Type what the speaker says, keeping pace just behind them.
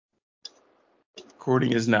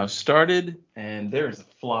Recording is now started, and there is a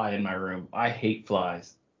fly in my room. I hate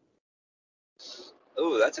flies.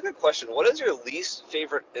 Ooh, that's a good question. What is your least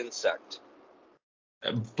favorite insect?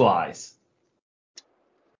 Flies.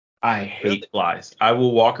 I Really? hate flies. I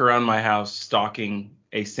will walk around my house stalking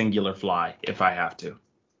a singular fly if I have to.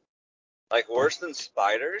 Like worse than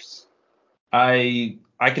spiders? I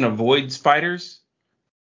can avoid spiders,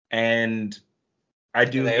 and I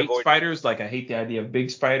And do they hate avoid. spiders. Like I hate the idea of big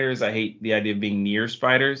spiders. I hate the idea of being near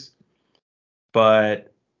spiders.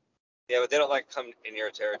 But Yeah, but they don't like come in your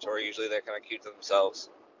territory. Usually they kind of keep to themselves.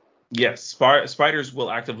 yes, spiders will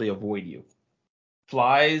actively avoid you.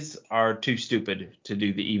 Flies are too stupid to do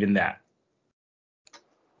even that.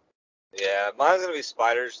 Yeah, mine's gonna be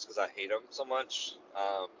spiders just because I hate them so much.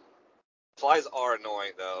 Flies are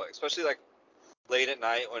annoying though, especially like late at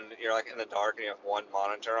night when you're like in the dark and you have one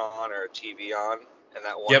monitor on or a TV on, and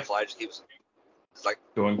that one Yep, fly just keeps it's like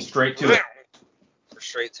going straight to it.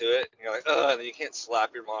 straight to it, and you're like, ugh, and then you can't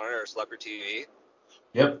slap your monitor or slap your TV.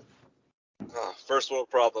 Yep, Oh, first world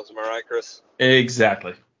problems, am I right, Chris?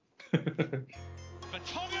 exactly.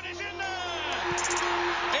 Vertonghen is in there!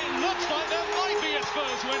 It looks like that might be a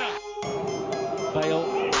Spurs winner. Bale,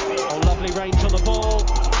 oh lovely range on the ball.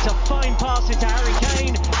 It's a fine pass into Harry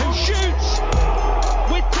Kane, who shoots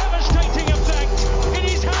with devastating effect. It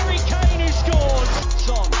is Harry Kane who scores.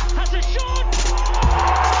 Son has a shot!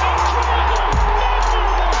 Incredible!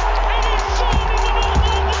 Memorable! It is Son in the North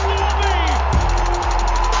London derby!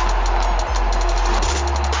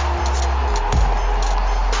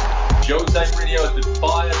 Jose Mourinho has been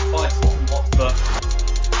fired by Tottenham Hotspur.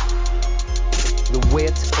 The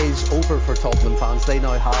wait is over for Tottenham fans. They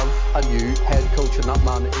now have a new head coach, and that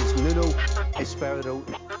man is Nuno Espirito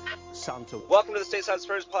Santo. Welcome to the Stateside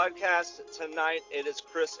Spurs podcast. Tonight it is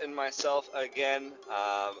Chris and myself again.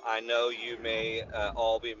 I know you may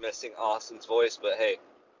all be missing Austin's voice, but hey,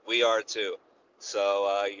 we are too.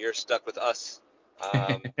 So you're stuck with us.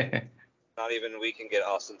 Not even we can get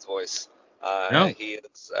Austin's voice. No. He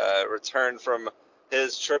has returned from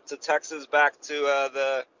his trip to Texas back to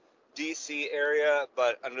the DC area,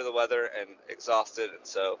 but under the weather and exhausted. And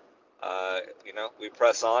so, we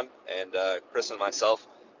press on. And Chris and myself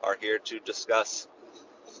are here to discuss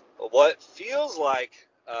what feels like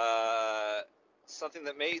something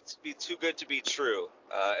that may be too good to be true.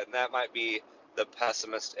 And that might be the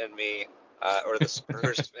pessimist in me or the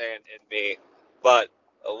Spurs fan in me. But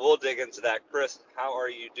we'll dig into that. Chris, how are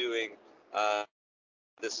you doing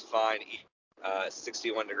this fine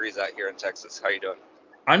 61 degrees out here in Texas? How are you doing?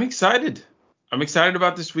 I'm excited. I'm excited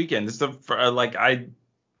about this weekend. It's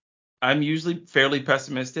I'm usually fairly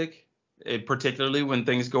pessimistic, particularly when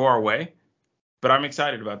things go our way. But I'm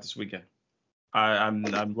excited about this weekend.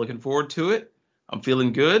 I'm looking forward to it. I'm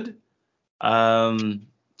feeling good.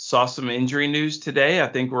 Saw some injury news today. I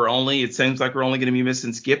think it seems like we're only going to be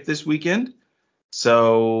missing Skip this weekend.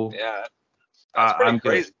 So yeah, that's pretty I'm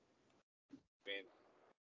crazy. good.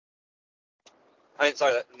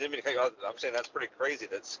 Sorry, I didn't mean to cut you off. I'm saying that's pretty crazy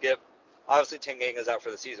that Skip, obviously Tanganga is out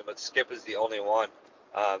for the season, but Skip is the only one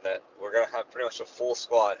that we're going to have pretty much a full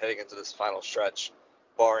squad heading into this final stretch,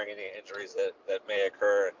 barring any injuries that may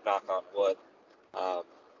occur, knock on wood.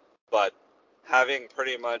 But having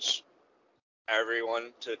pretty much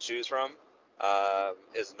everyone to choose from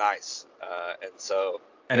is nice.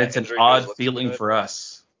 And it's an odd feeling for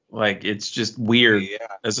us. Like, it's just weird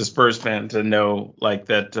as a Spurs fan to know like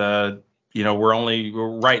that.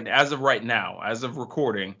 We're right as of right now, as of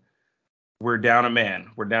recording, we're down a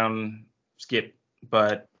man. We're down Skip,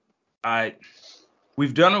 but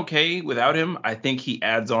we've done okay without him. I think he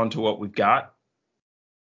adds on to what we've got.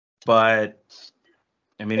 But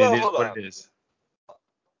I mean, it is what it is.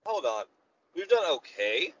 Hold on. We've done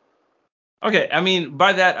okay. Okay, I mean,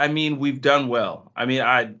 by that I mean we've done well. I mean,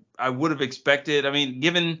 I would have expected. I mean,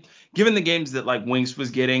 given the games that like Winks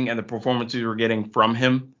was getting and the performances we were getting from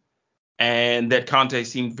him, and that Conte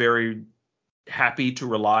seemed very happy to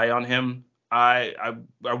rely on him, I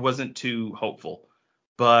wasn't too hopeful.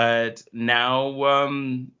 But now,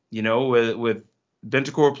 with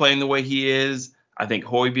Bentancur playing the way he is, I think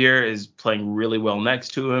Højbjerg is playing really well next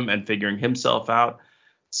to him and figuring himself out.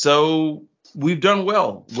 So we've done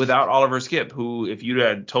well without Oliver Skip, who, if you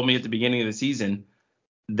had told me at the beginning of the season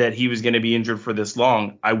that he was going to be injured for this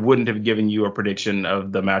long, I wouldn't have given you a prediction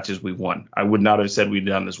of the matches we've won. I would not have said we'd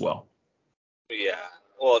done as well. Yeah.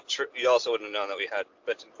 Well, you also wouldn't have known that we had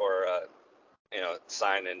Bentancur,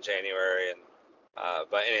 signed in January.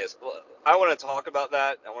 But anyways, I want to talk about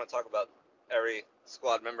that. I want to talk about every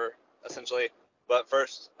squad member, essentially. But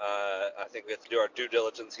first, I think we have to do our due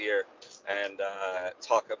diligence here and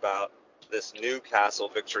talk about this Newcastle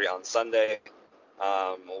victory on Sunday.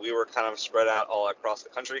 We were kind of spread out all across the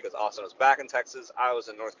country because Austin was back in Texas. I was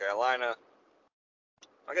in North Carolina.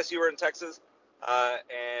 I guess you were in Texas.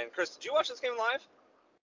 And Chris, did you watch this game live?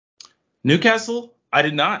 Newcastle? I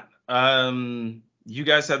did not. You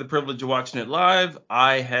guys had the privilege of watching it live.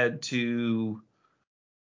 I had to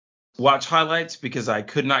watch highlights because I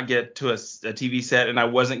could not get to a TV set, and I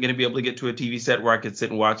wasn't going to be able to get to a TV set where I could sit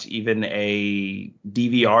and watch even a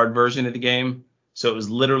DVR'd version of the game. So it was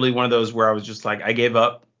literally one of those where I was just like, I gave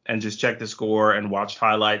up and just checked the score and watched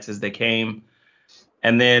highlights as they came.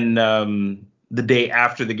 And then the day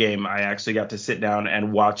after the game, I actually got to sit down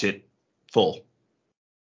and watch it full.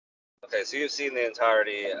 Okay, so you've seen the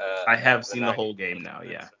entirety. I have seen the 90 whole game now,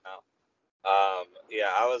 yeah. now. Yeah,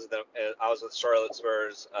 I was with Charlotte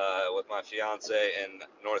Spurs with my fiance in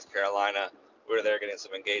North Carolina. We were there getting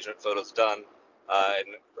some engagement photos done, and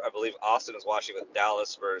I believe Austin was watching with Dallas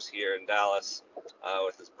Spurs here in Dallas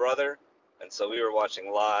with his brother, and so we were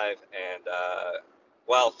watching live. And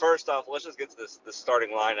well, first off, let's just get to this starting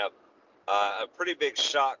lineup. A pretty big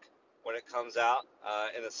shock when it comes out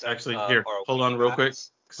in the sense Actually, of here, our hold on real quick,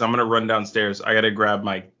 wingbacks. because I'm going to run downstairs. I got to grab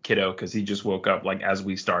my kiddo because he just woke up like as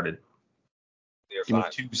we started. You're Give me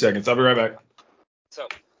fine. 2 seconds. I'll be right back. So,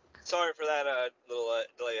 sorry for that little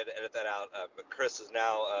delay. I had to edit that out. But Chris is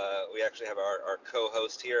now, we actually have our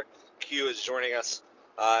co-host here. Q is joining us,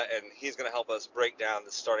 and he's going to help us break down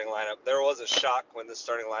the starting lineup. There was a shock when the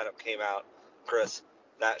starting lineup came out, Chris.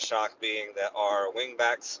 That shock being that our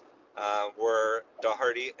wingbacks were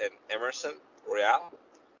Doherty and Emerson Royale.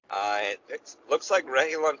 It looks like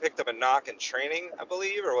Reguilon picked up a knock in training, I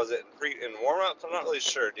believe, or was it in warm-ups? I'm not really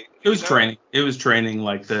sure. Do It was you know? training. It was training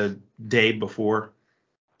like the day before.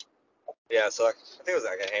 Yeah, so I think it was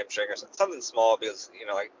like a hamstring or something small because,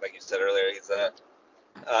 like you said earlier, he's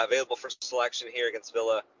available for selection here against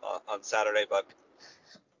Villa on Saturday. But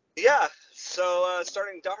yeah, so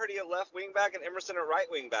starting Doherty at left wing back and Emerson at right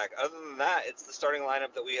wing back. Other than that, it's the starting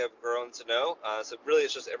lineup that we have grown to know. So really,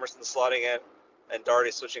 it's just Emerson slotting in and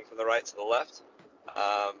Doherty switching from the right to the left,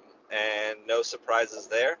 and no surprises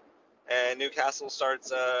there. And Newcastle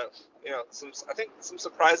starts, some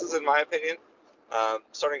surprises in my opinion.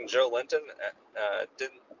 Starting Joe Linton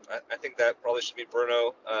I think that probably should be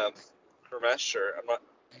Bruno Vermesh, or I'm not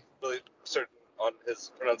really certain on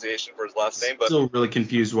his pronunciation for his last name, but Still really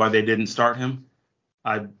confused why they didn't start him.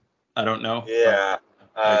 I don't know. yeah,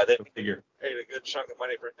 But they go figure. paid a good chunk of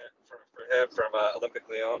money for him from Olympic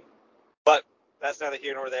Lyon. But that's neither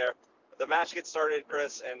here nor there. The match gets started,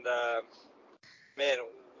 Chris, and man,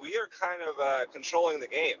 we are kind of controlling the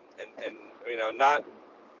game, and not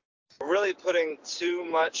really putting too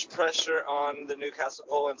much pressure on the Newcastle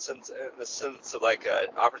goal in the sense of like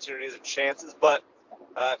opportunities and chances, but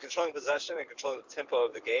controlling possession and controlling the tempo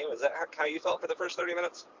of the game. Is that how you felt for the first 30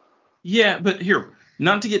 minutes? Yeah, but here,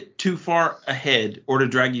 not to get too far ahead or to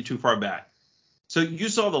drag you too far back. So you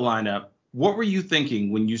saw the lineup. What were you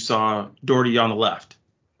thinking when you saw Doherty on the left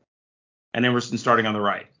and Emerson starting on the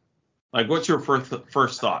right? Like, what's your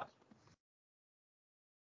first thought?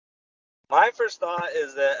 My first thought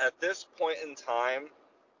is that at this point in time,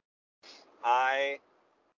 I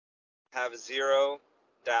have zero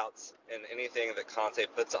doubts in anything that Conte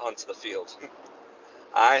puts onto the field.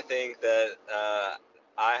 I think that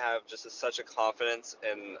I have just such a confidence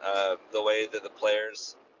in the way that the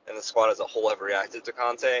players and the squad as a whole have reacted to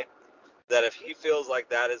Conte, that if he feels like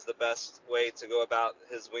that is the best way to go about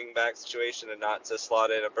his wingback situation and not to slot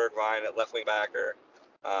in a Bergwijn at left wingback or,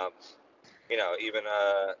 even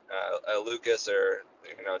a Lucas or,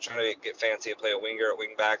 trying to get fancy and play a winger at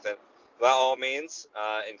wingback, then by all means,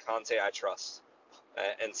 in Conte I trust.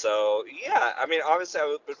 And so, yeah, I mean, obviously I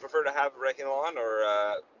would prefer to have Reguilon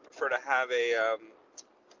or prefer to have a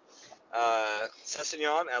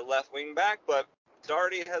Sessegnon at left wing back, but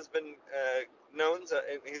Doherty has been known to,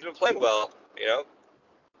 he's been playing well,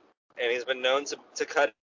 and he's been known to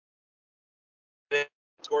cut in,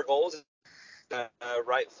 score goals,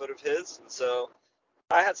 right foot of his. And so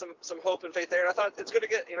I had some hope and faith there, and I thought it's going to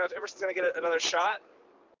get, if Emerson's going to get another shot,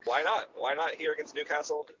 why not? Why not here against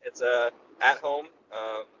Newcastle? It's at home,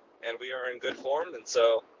 and we are in good form, and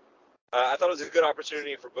so I thought it was a good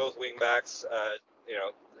opportunity for both wingbacks,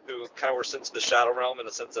 who kind of were sent to the shadow realm in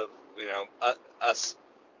the sense of, us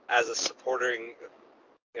as a supporting,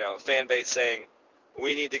 fan base saying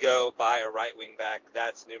we need to go buy a right wing back.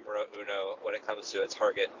 That's numero uno when it comes to a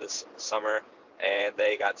target this summer, and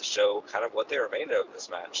they got to show kind of what they were made of this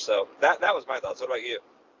match. So that was my thoughts. What about you?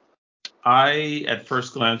 I, at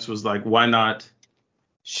first glance, was like, why not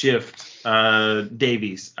shift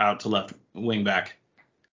Davies out to left wing back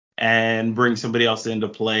and bring somebody else into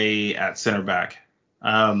play at center back?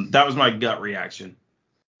 That was my gut reaction.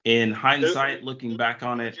 In hindsight, looking back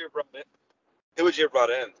on it, who would you have brought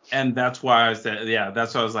in? And that's why I said, yeah,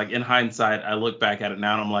 that's why I was like, in hindsight, I look back at it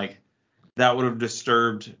now and I'm like, that would have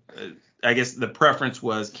disturbed. I guess the preference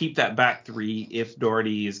was keep that back three if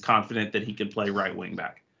Doherty is confident that he can play right wing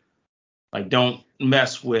back. Like, don't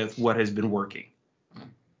mess with what has been working.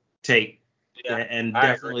 And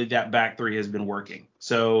definitely that back three has been working.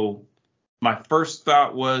 So my first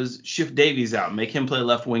thought was shift Davies out, make him play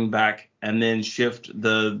left wing back, and then shift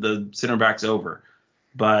the center backs over.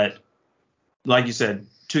 But like you said,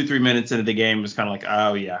 2-3 minutes into the game was kind of like,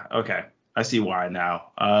 oh yeah, okay, I see why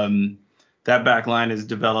now. That back line has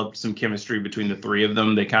developed some chemistry between the three of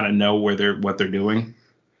them. They kind of know what they're doing.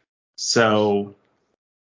 So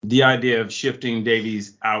the idea of shifting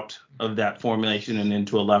Davies out of that formation and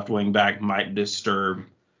into a left wing back might disturb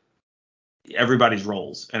everybody's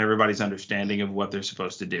roles and everybody's understanding of what they're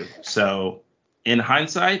supposed to do. So in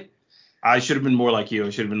hindsight, I should have been more like you. I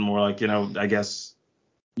should have been more like, I guess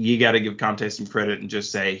you got to give Conte some credit and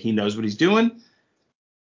just say he knows what he's doing.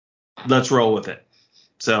 Let's roll with it.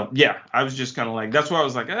 So yeah, I was just kind of like, that's why I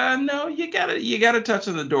was like, no, you gotta touch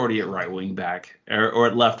on the Doherty at right wing back or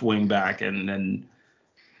at left wing back, and then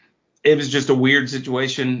it was just a weird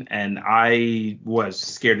situation, and I was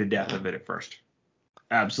scared to death of it at first.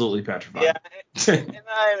 Absolutely petrified. Yeah, and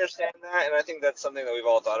I understand that, and I think that's something that we've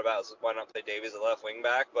all thought about is why not play Davies at left wing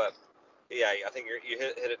back. But yeah, I think you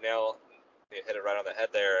hit it right on the head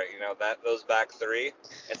there. That those back three,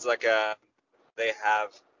 it's like they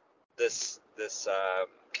have this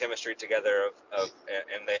chemistry together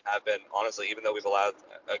and they have been, honestly, even though we've allowed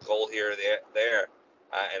a goal here or there,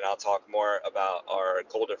 and I'll talk more about our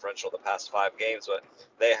goal differential the past 5 games, but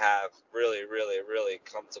they have really, really, really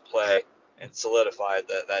come to play and solidified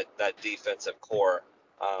that defensive core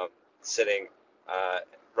sitting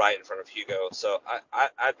right in front of Hugo. So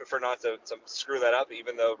I'd prefer not to screw that up,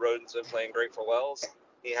 even though Rodon's been playing great for Wells.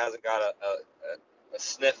 He hasn't got a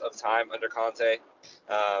sniff of time under Conte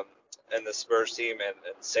and the Spurs team, and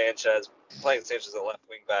Sanchez, playing Sanchez at left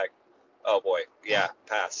wing back. Oh boy, yeah,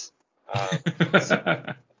 pass.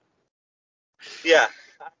 Yeah,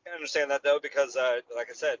 I can understand that though, because like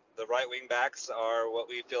I said, the right wing backs are what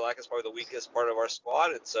we feel like is probably the weakest part of our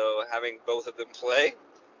squad, and so having both of them play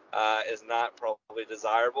is not probably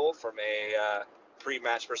desirable from a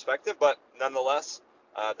pre-match perspective, but nonetheless,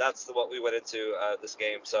 that's what we went into this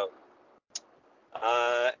game. So,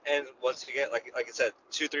 and once you get, like I said,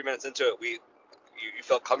 2-3 minutes into it, you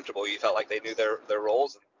felt comfortable. You felt like they knew their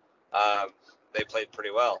roles. And, they played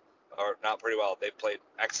pretty well, or not pretty well. They played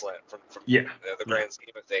excellent from the grand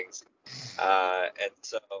scheme of things. And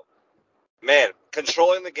so, man,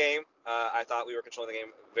 controlling the game. I thought we were controlling the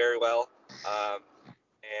game very well.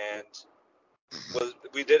 And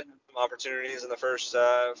we did have some opportunities in the first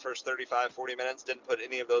 35, 40 minutes. Didn't put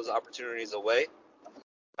any of those opportunities away.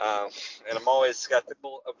 And I'm always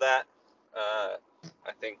skeptical of that. I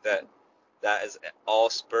think that is all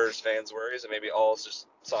Spurs fans' worries, and maybe all just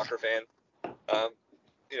soccer fan.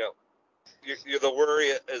 The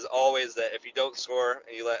worry is always that if you don't score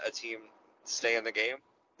and you let a team stay in the game,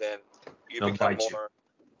 then you become more.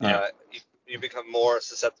 You become more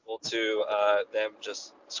susceptible to them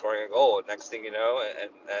just scoring a goal. Next thing you know,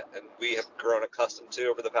 and we have grown accustomed to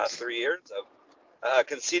over the past 3 years of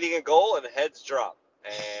conceding a goal and heads drop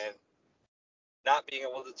and not being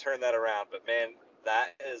able to turn that around. But man,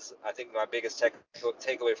 that is, I think, my biggest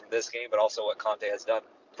takeaway from this game, but also what Conte has done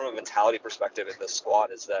from a mentality perspective in this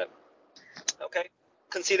squad is that, okay,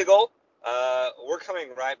 concede a goal, we're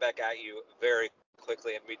coming right back at you very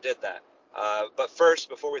quickly, and we did that. But first,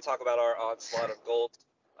 before we talk about our onslaught of goals,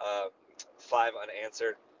 5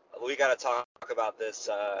 unanswered, we got to talk about this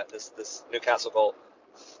Newcastle goal.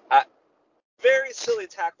 Very silly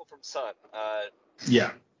tackle from Son.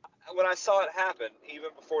 When I saw it happen,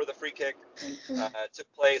 even before the free kick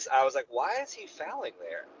took place, I was like, why is he fouling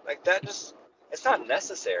there? Like, that just, it's not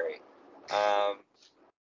necessary.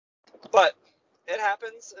 But it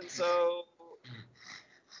happens, and so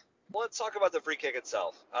let's talk about the free kick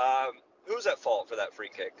itself. Who's at fault for that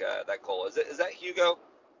free kick, that goal? Is that Hugo?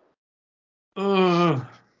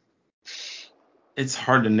 It's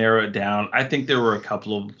hard to narrow it down. I think there were a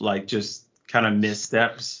couple of just kind of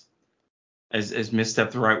missteps. Is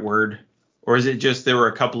misstep the right word? Or is it just there were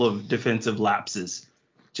a couple of defensive lapses?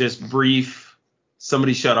 Just brief,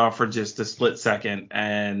 somebody shut off for just a split second,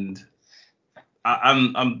 and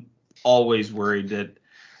I'm always worried that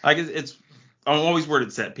I'm always worried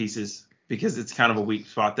at set pieces because it's kind of a weak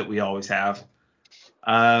spot that we always have.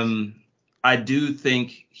 I do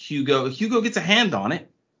think Hugo gets a hand on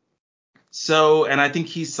it. So, and I think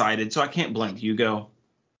he's sighted, so I can't blame Hugo.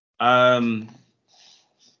 I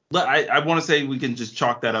want to say we can just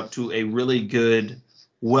chalk that up to a really good,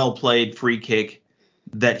 well-played free kick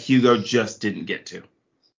that Hugo just didn't get to.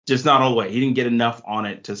 Just not all the way. He didn't get enough on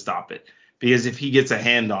it to stop it. Because if he gets a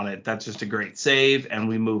hand on it, that's just a great save, and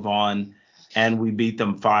we move on, and we beat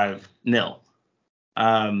them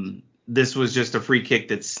 5-0. This was just a free kick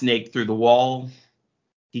that snaked through the wall.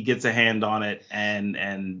 He gets a hand on it,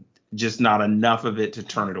 and just not enough of it to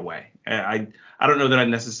turn it away. I don't know that I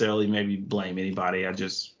necessarily maybe blame anybody.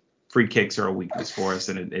 Free kicks are a weakness for us,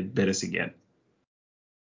 and it bit us again.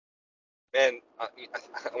 And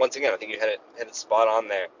once again, I think you hit it spot on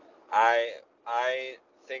there. I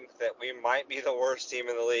think that we might be the worst team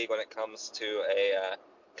in the league when it comes to a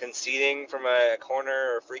conceding from a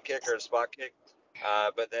corner or a free kick or a spot kick,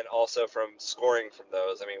 but then also from scoring from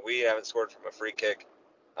those. I mean, we haven't scored from a free kick,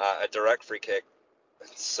 a direct free kick, in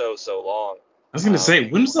so long. I was going to say,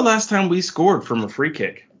 when was the last time we scored from a free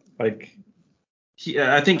kick?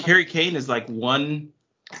 I think Harry Kane is like one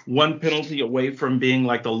penalty away from being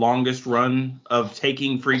like the longest run of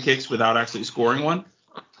taking free kicks without actually scoring one.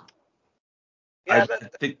 Yeah,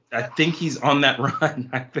 I think he's on that run.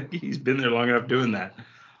 I think he's been there long enough doing that.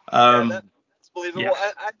 That's believable. Yeah.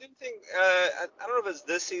 I do think I don't know if it was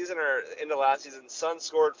this season or into last season. Son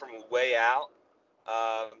scored from way out.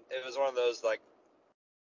 It was one of those like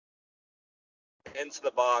into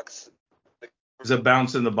the box. It was a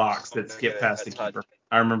bounce in the box that skipped past the keeper.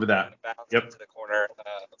 I remember that. Yep. To the corner.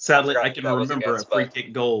 Sadly, I can remember a free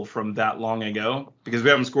kick goal from that long ago because we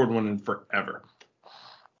haven't scored one in forever.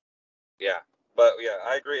 Yeah, but yeah,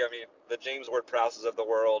 I agree. I mean, the James Ward-Prowses of the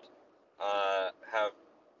world have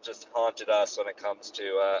just haunted us when it comes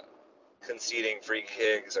to conceding free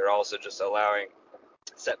kicks or also just allowing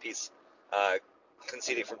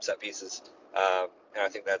conceding from set pieces. And I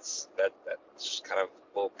think that just kind of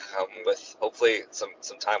will come with hopefully some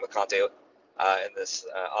time with Conte in this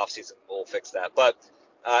offseason. We'll fix that. But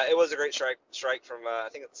it was a great strike from I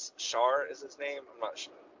think it's Shar is his name. I'm not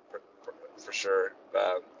sure for sure.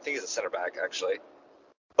 I think he's a center back actually.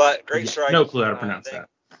 But great strike. No clue how to pronounce that.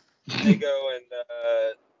 They go and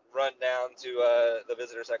run down to the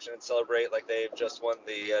visitor section and celebrate like they've just won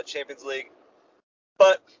the Champions League.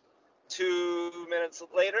 But 2 minutes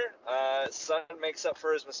later, Son makes up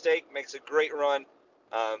for his mistake, makes a great run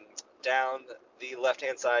down the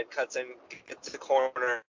left-hand side, cuts in, gets to the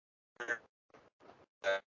corner.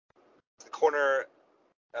 The corner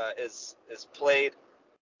is played,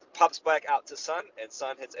 pops back out to Son, and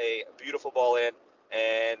Son hits a beautiful ball in,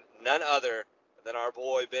 and none other than our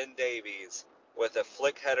boy Ben Davies with a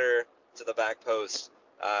flick header to the back post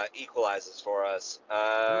equalizes for us.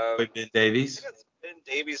 Ben Davies. It's Ben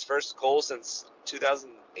Davies' first goal since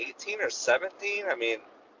 2018 or 17. I mean,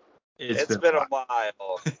 it's been a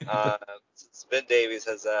while since Ben Davies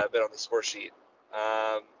has been on the score sheet.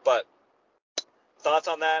 But thoughts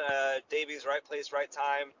on that? Davies, right place, right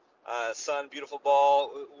time. Son, beautiful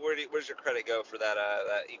ball. Where's your credit go for that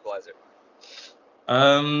equalizer?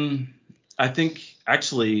 I think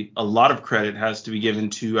actually a lot of credit has to be given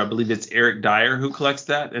to, I believe it's Eric Dyer who collects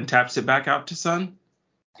that and taps it back out to Son.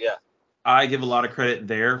 Yeah. I give a lot of credit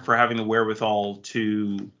there for having the wherewithal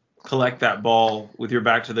to collect that ball with your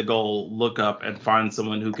back to the goal, look up and find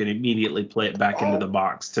someone who can immediately play it back into the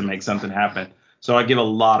box to make something happen. So I give a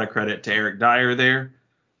lot of credit to Eric Dyer there.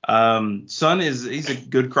 Son he's a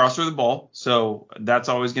good crosser of the ball, so that's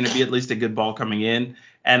always going to be at least a good ball coming in.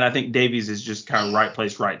 And I think Davies is just kind of right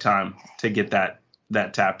place, right time to get that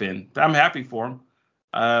tap in. I'm happy for him.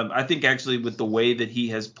 I think actually with the way that he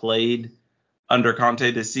has played under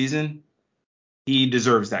Conte this season, he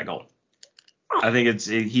deserves that goal. I think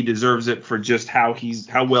he deserves it for just how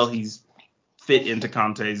well he's fit into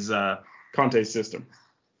Conte's system.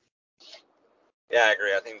 Yeah, I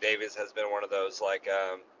agree. I think Davies has been one of those kind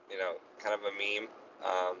of a meme.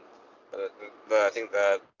 I think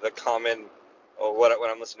the common when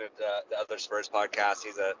I'm listening to the other Spurs podcasts,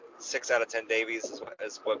 he's a 6 out of 10 Davies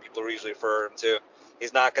is what people usually refer him to.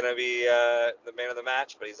 He's not going to be the man of the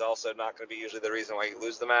match, but he's also not going to be usually the reason why you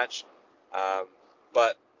lose the match.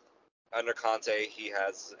 But under Conte, he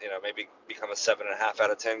has maybe become a 7.5 out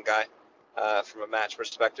of 10 guy from a match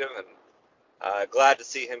perspective, and glad to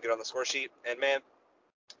see him get on the score sheet. And man,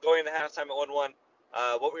 going into halftime at 1-1,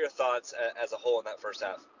 what were your thoughts as a whole in that first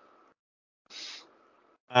half?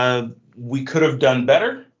 We could have done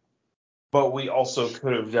better, but we also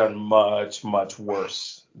could have done much, much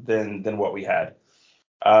worse than what we had.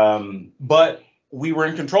 But we were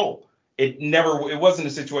in control. It wasn't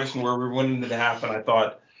a situation where we went into the half and I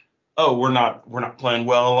thought, oh, we're not playing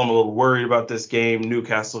well. I'm a little worried about this game.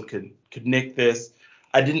 Newcastle could nick this.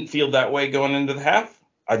 I didn't feel that way going into the half.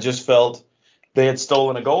 I just felt they had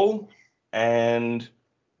stolen a goal and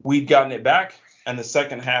we'd gotten it back, and the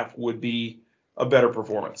second half would be a better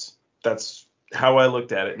performance. That's how I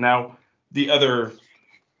looked at it. Now, the other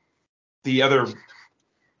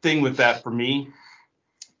thing with that for me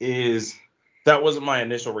is that wasn't my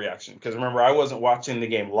initial reaction, because remember, I wasn't watching the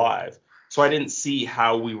game live, so I didn't see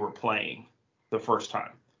how we were playing the first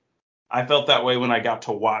time. I felt that way when I got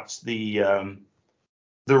to watch the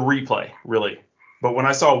replay, really. But when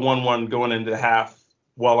I saw 1-1 going into the half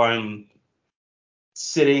while I'm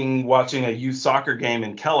sitting watching a youth soccer game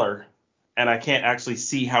in Keller and I can't actually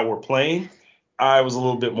see how we're playing, I was a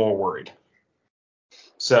little bit more worried.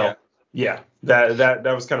 So, yeah, that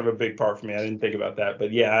was kind of a big part for me. I didn't think about that.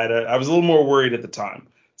 But, yeah, I was a little more worried at the time.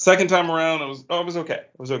 Second time around, I was okay.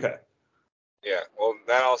 It was okay. Yeah, well,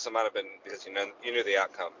 that also might have been because you knew the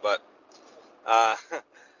outcome, but I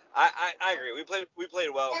agree. We played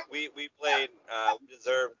well. We played. We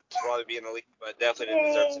deserved to probably be in the league, but definitely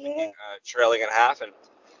didn't deserve to be trailing at half and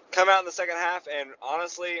come out in the second half. And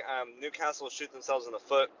honestly, Newcastle shoot themselves in the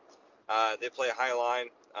foot. They play a high line.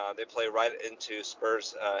 They play right into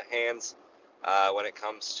Spurs' hands when it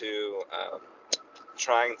comes to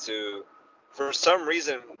trying to. For some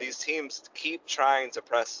reason, these teams keep trying to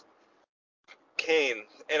press Kane,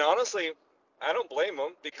 and honestly, I don't blame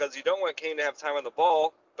him, because you don't want Kane to have time on the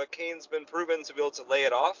ball, but Kane's been proven to be able to lay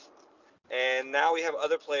it off, and now we have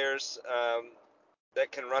other players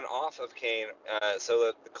that can run off of Kane, so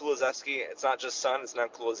that Kulusevski, it's not just Son, it's now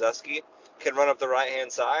Kulusevski, can run up the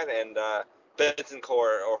right-hand side, and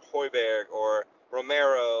Bentancur or Højbjerg or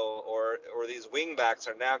Romero or these wing-backs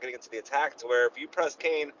are now getting into the attack, to where if you press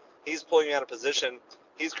Kane, he's pulling you out of position,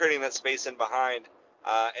 he's creating that space in behind.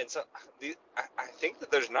 And so I think that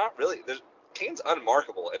Kane's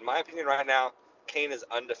unmarkable. In my opinion right now, Kane is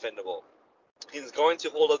undefendable. He's going to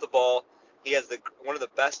hold up the ball. He has one of the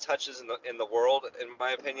best touches in the world, in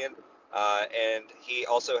my opinion. And he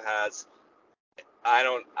also has,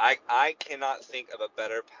 I cannot think of a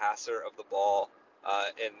better passer of the ball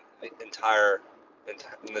in the entire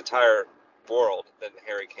world than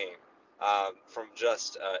Harry Kane. From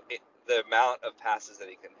just the amount of passes that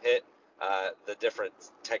he can hit, the different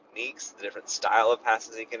techniques, the different style of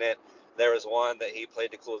passes he can hit. There was one that he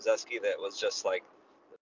played to Kulusevski that was just like,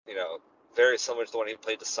 very similar to the one he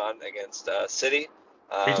played to Son against City.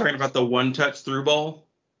 Are you talking about the one-touch through ball?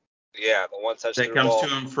 Yeah, the one-touch that through comes ball. to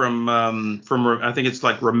him from I think it's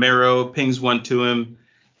like Romero pings one to him,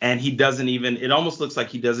 and he doesn't even. It almost looks like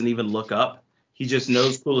he doesn't even look up. He just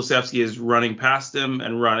knows Kulusevski is running past him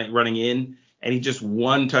and running in, and he just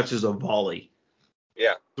one touches a volley.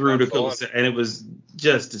 Yeah, through to Kulusevski, and it was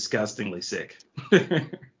just disgustingly sick. Yeah,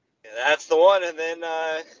 that's the one. And then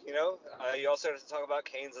you also have to talk about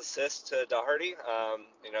Kane's assist to Doherty.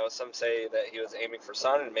 Some say that he was aiming for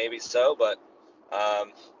Son, and maybe so, but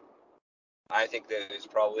I think that he's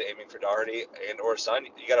probably aiming for Doherty and or Son.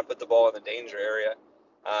 You got to put the ball in the danger area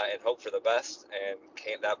and hope for the best. And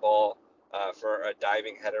that ball for a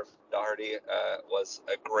diving header from Doherty was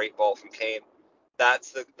a great ball from Kane.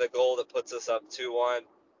 That's the goal that puts us up 2-1.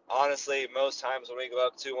 Honestly, most times when we go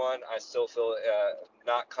up 2-1, I still feel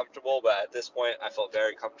not comfortable, but at this point, I felt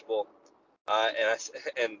very comfortable.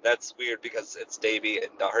 And that's weird because it's Davey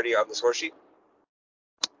and Doherty on the score sheet.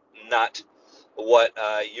 Not what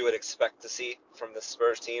you would expect to see from the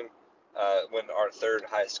Spurs team when our third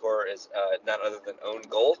highest scorer is none other than own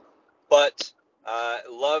goal. But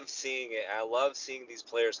love seeing it. I love seeing these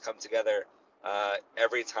players come together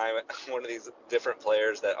every time one of these different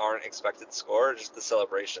players that aren't expected to score, just the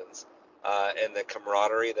celebrations and the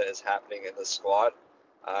camaraderie that is happening in the squad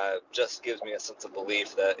just gives me a sense of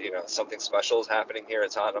belief that something special is happening here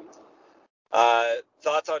at Tottenham.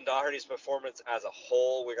 Thoughts on Doherty's performance as a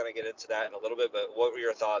whole? We're going to get into that in a little bit, but what were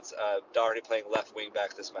your thoughts? Doherty playing left wing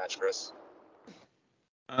back this match, Chris?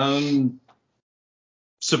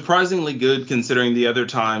 Surprisingly good considering the other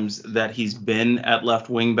times that he's been at left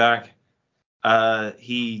wing back.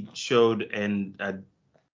 He showed a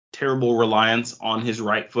terrible reliance on his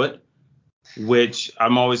right foot, which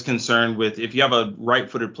I'm always concerned with. If you have a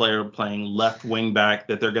right-footed player playing left wing back,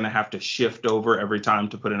 that they're going to have to shift over every time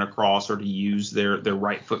to put in a cross or to use their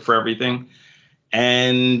right foot for everything.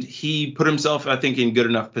 And he put himself, I think, in good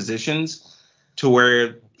enough positions to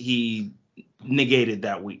where he negated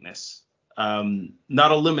that weakness.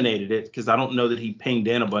 Not eliminated it, because I don't know that he pinged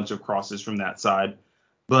in a bunch of crosses from that side,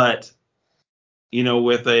 but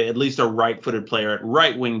with at least a right-footed player at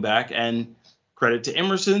right wing back, and credit to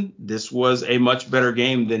Emerson, this was a much better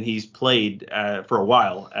game than he's played for a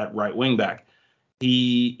while at right wing back.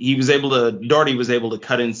 Doherty was able to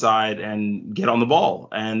cut inside and get on the ball,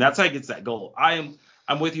 and that's how he gets that goal. I'm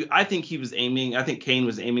I'm with you. I think Kane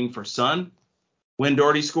was aiming for Son when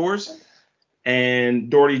Doherty scores.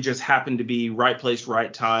 And Doherty just happened to be right place,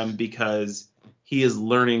 right time because he is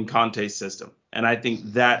learning Conte's system. And I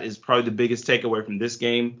think that is probably the biggest takeaway from this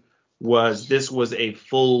game this was a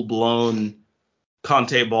full-blown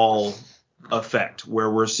Conte ball effect where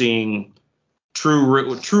we're seeing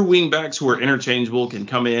true wing backs who are interchangeable can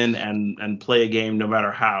come in and play a game no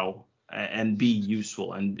matter how and be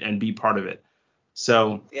useful and be part of it.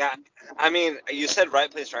 So Yeah, I mean, you said right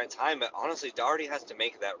place, right time, but honestly, Doherty has to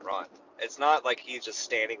make that run. It's not like he's just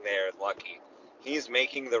standing there lucky. He's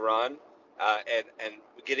making the run and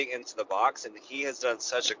getting into the box, and he has done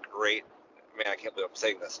such a great. Man, I can't believe I'm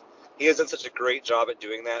saying this. He has done such a great job at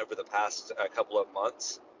doing that over the past couple of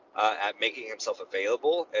months, at making himself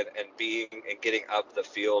available and getting up the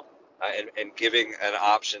field and giving an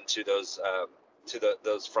option to those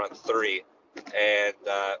front three. And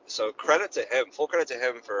so credit to him, full credit to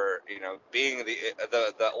him for being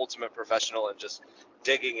the ultimate professional and just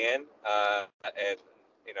digging in. And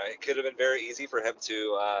it could have been very easy for him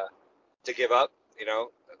to give up.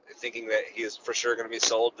 Thinking that he is for sure going to be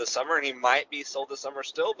sold this summer, and he might be sold this summer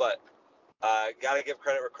still. But got to give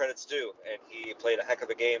credit where credit's due, and he played a heck of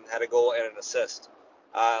a game, had a goal and an assist.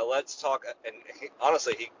 Let's talk. And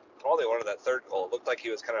honestly, he probably wanted that third goal. It looked like he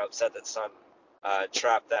was kind of upset that Son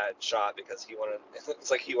trapped that shot because it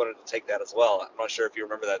looks like he wanted to take that as well. I'm not sure if you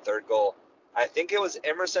remember that third goal. I think it was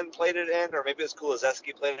Emerson played it in, or maybe it was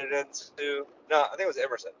Kulizeski played it in too. No, I think it was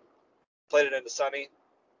Emerson. Played it into Sonny.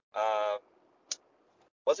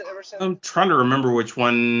 Was it Emerson? I'm trying to remember which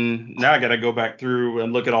one. Now I got to go back through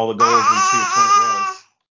and look at all the goals and see which one it was.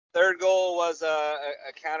 Third goal was a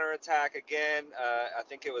counterattack again. I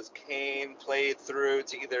think it was Kane played through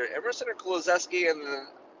to either Emerson or Kulizeski, and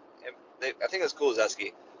I think it was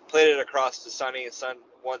Kulizeski. Played it across to Sonny. Son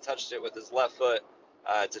one-touched it with his left foot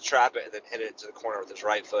to trap it and then hit it into the corner with his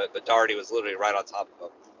right foot. But Doherty was literally right on top of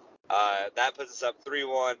him. That puts us up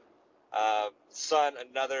 3-1. Son,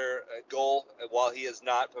 another goal. While he is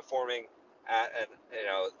not performing at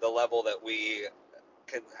the level that we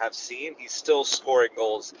can have seen, he's still scoring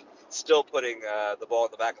goals, still putting the ball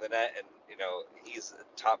in the back of the net, and he's a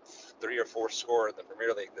top 3 or 4 scorer in the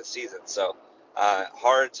Premier League this season. So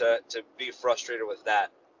hard to be frustrated with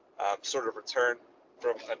that sort of return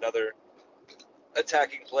from another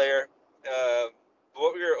attacking player.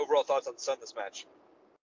 What were your overall thoughts on Son this match?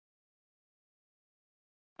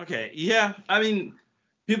 Okay, yeah. I mean,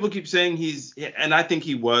 people keep saying and I think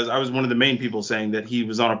he was. I was one of the main people saying that he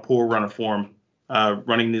was on a poor run of form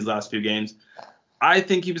running these last few games. I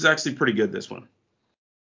think he was actually pretty good this one.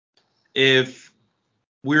 If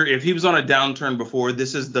he was on a downturn before,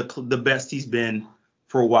 this is the best he's been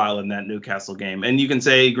for a while in that Newcastle game. And you can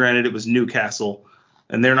say, granted, it was Newcastle,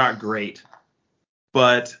 and they're not great,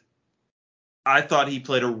 but I thought he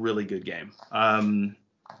played a really good game.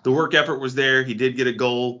 The work effort was there. He did get a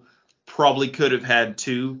goal. Probably could have had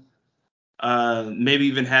 2. Maybe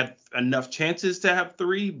even had enough chances to have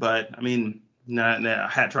 3. But I mean,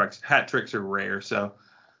 hat tricks are rare. So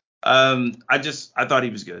I thought he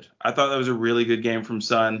was good. I thought that was a really good game from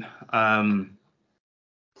Son. Yeah,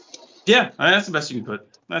 I mean, that's the best you can put.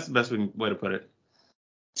 That's the best way to put it.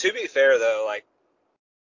 To be fair, though, like,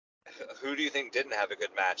 who do you think didn't have a good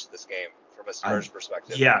match this game from a Spurs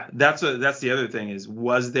perspective? Yeah, that's the other thing is,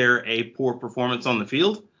 was there a poor performance on the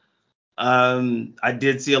field? I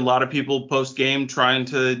did see a lot of people post game trying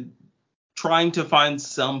to find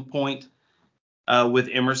some point with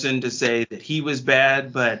Emerson to say that he was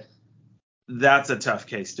bad, but that's a tough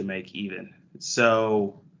case to make even.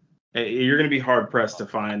 So you're going to be hard pressed to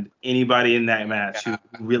find anybody in that match who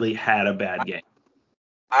really had a bad game.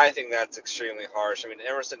 I think that's extremely harsh. I mean,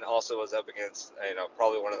 Emerson also was up against,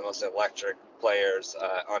 probably one of the most electric players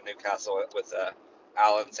on Newcastle with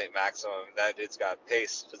Alan St. Maximum. That dude's got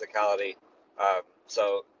pace, physicality.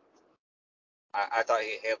 So I thought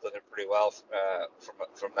he handled it pretty well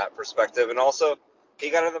from that perspective. And also, he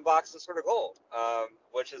got in the box and scored a goal,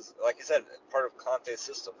 which is, like you said, part of Conte's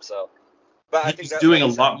system. So, but I think he's that, doing a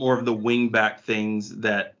lot more of the wing back things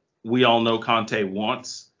that we all know Conte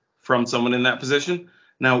wants from someone in that position.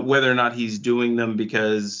 Now, whether or not he's doing them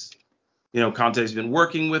because, Conte's been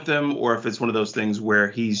working with him, or if it's one of those things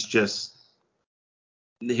where he was just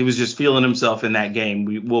feeling himself in that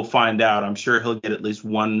game, we'll find out. I'm sure he'll get at least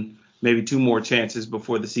 1, maybe 2 more chances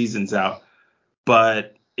before the season's out.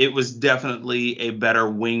 But it was definitely a better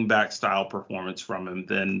wing back style performance from him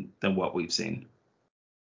than what we've seen.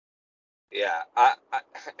 Yeah,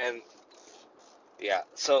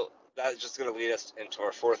 so that's just going to lead us into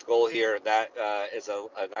our fourth goal here. That is a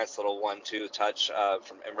nice little 1-2 touch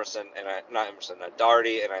from Emerson and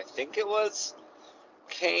Doherty, and I think it was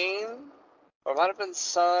Kane, or it might have been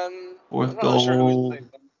Son. Fourth I'm not really sure who goal. was playing.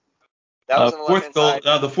 That was on the left hand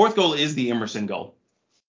side. The fourth goal is the Emerson goal.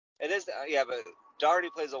 It is, yeah, but Doherty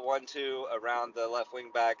plays a 1-2 around the left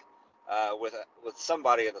wing back with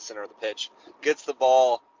somebody in the center of the pitch. Gets the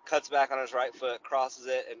ball, cuts back on his right foot, crosses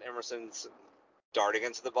it, and Emerson's darting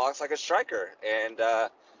into the box like a striker. And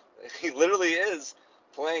he literally is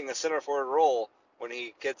playing a center forward role when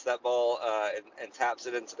he gets that ball and taps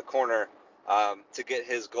it into the corner to get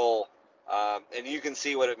his goal. And you can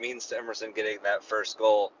see what it means to Emerson getting that first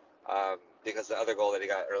goal. Because the other goal that he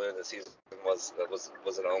got earlier this season was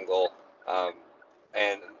an own goal,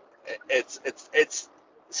 and it's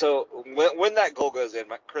so when that goal goes in,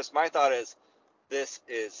 Chris, my thought is this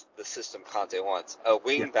is the system Conte wants: a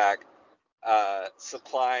wing back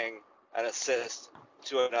supplying an assist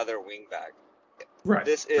to another wing back. Right.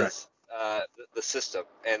 This is the system,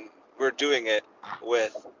 and we're doing it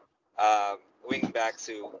with wing backs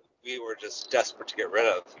who we were just desperate to get rid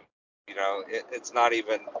of. You know, it's not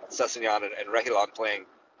even Sessegnon and Reguilon playing.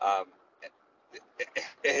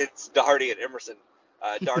 It's Doherty and Emerson.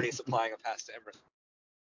 Doherty supplying a pass to Emerson.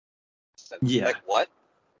 Yeah. Like what?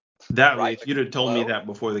 That Right? if you'd have told me that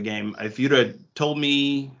before the game, if you'd have told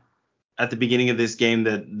me at the beginning of this game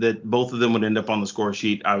that both of them would end up on the score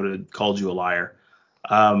sheet, I would have called you a liar.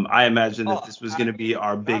 I imagine that this was going to be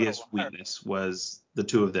our biggest weakness, was the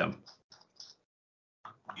two of them.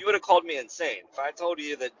 You would have called me insane if I told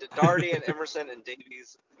you that Doherty and Emerson and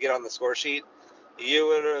Davies get on the score sheet. You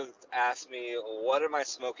would have asked me, what am I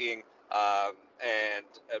smoking? And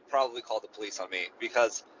probably called the police on me,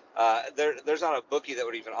 because there's not a bookie that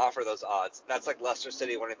would even offer those odds. That's like Leicester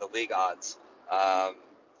City winning the league odds.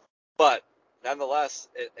 But nonetheless,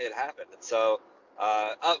 it happened. And so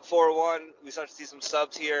up 4-1, we start to see some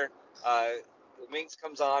subs here. Winks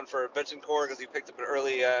comes on for Betancourt because he picked up an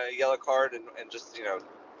early yellow card and just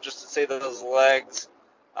to save those legs.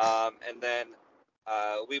 And then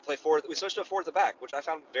we play fourth. We switched to a fourth at back, which I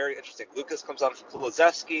found very interesting. Lucas comes on for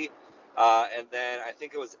Kulusevski, and then I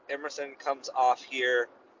think it was Emerson comes off here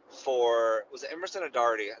for, was it Emerson or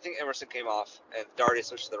Doherty? I think Emerson came off, and Doherty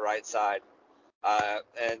switched to the right side,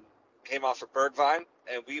 and came off for Bergwijn,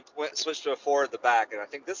 and we switched to a four at the back. And I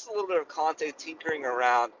think this is a little bit of Conte tinkering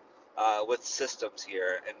around with systems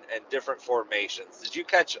here and different formations. Did you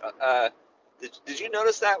catch? Did you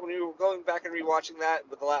notice that when you were going back and rewatching that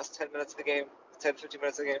with the last 10 minutes of the game, 10, 15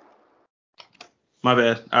 minutes of the game? My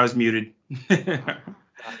bad. I was muted.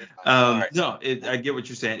 Right. No, I get what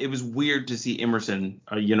you're saying. It was weird to see Emerson,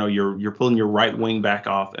 you're pulling your right wing back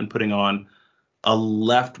off and putting on a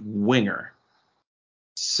left winger.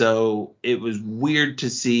 So it was weird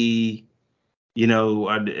to see,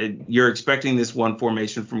 you're expecting this one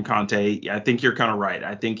formation from Conte. I think you're kind of right.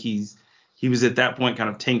 I think he was at that point kind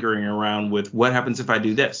of tinkering around with what happens if I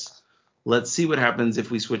do this. Let's see what happens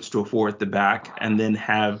if we switch to a four at the back and then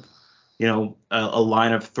have, a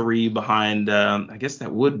line of three behind. I guess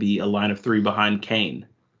that would be a line of three behind Kane.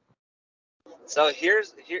 So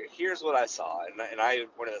here's what I saw, and I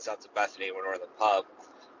pointed this out to Bethany when we were in the pub.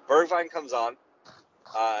 Bergwijn comes on.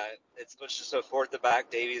 It's switched to a four at the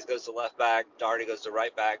back. Davies goes to left back. Doherty goes to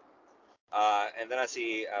right back. And then I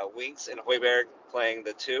see Winks and Højbjerg playing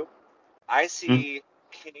the two. I see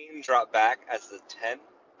Kane drop back as the 10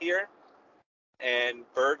 here, and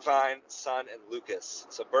Bergwijn, Son, and Lucas.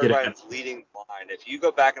 So Bergwijn's leading the line. If you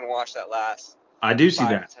go back and watch that last, I do see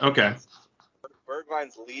that. Okay. Minutes,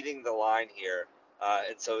 Bergwijn's leading the line here,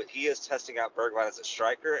 and so he is testing out Bergwijn as a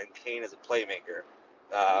striker and Kane as a playmaker,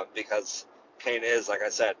 because Kane is, like I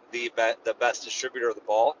said, the best distributor of the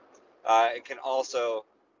ball, and can also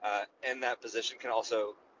in that position can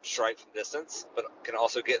also strike from distance, but can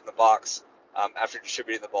also get in the box after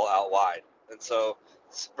distributing the ball out wide. And so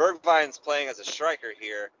Bergwijn's playing as a striker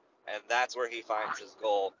here, and that's where he finds his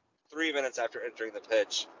goal. 3 minutes after entering the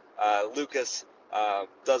pitch, Lucas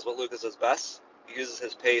does what Lucas does best. He uses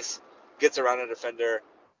his pace, gets around a defender,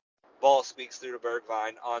 ball squeaks through to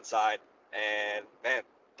Bergwijn onside, and man,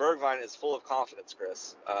 Bergwijn is full of confidence,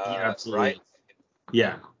 Chris. Absolutely. Right?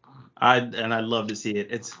 Yeah. I'd love to see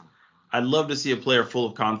it. I'd love to see a player full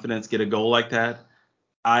of confidence get a goal like that.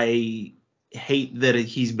 I hate that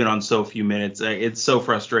he's been on so few minutes. It's so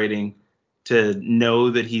frustrating to know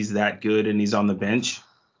that he's that good and he's on the bench.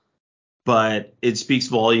 But it speaks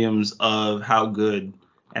volumes of how good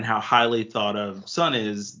and how highly thought of Son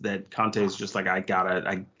is, that Conte is just like, I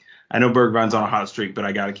know Bergwijn's on a hot streak, but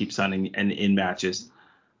I gotta keep Son in matches.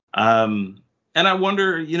 And I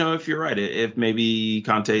wonder, if you're right, if maybe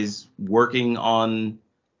Conte's working on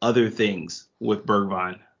other things with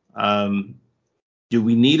Bergwijn. Do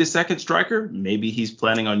we need a second striker? Maybe he's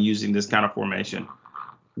planning on using this kind of formation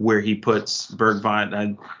where he puts Bergwijn,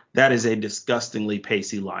 and that is a disgustingly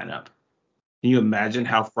pacey lineup. Can you imagine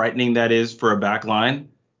how frightening that is for a back line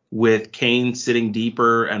with Kane sitting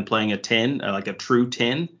deeper and playing a 10, like a true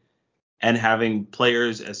 10, and having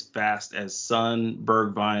players as fast as Son,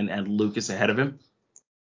 Bergwijn, and Lucas ahead of him?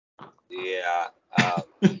 Yeah,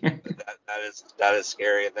 that is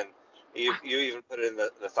scary. And then you even put in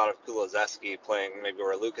the thought of Kulusevski playing maybe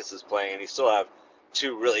where Lucas is playing, and you still have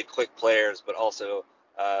two really quick players, but also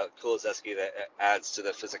Kulusevski that adds to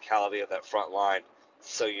the physicality of that front line.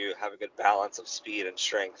 So you have a good balance of speed and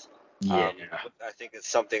strength. Yeah. I think it's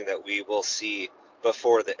something that we will see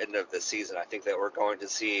before the end of the season. I think that we're going to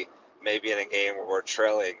see maybe in a game where we're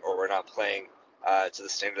trailing or we're not playing to the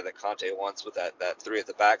standard that Conte wants with that three at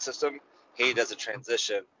the back system. He does a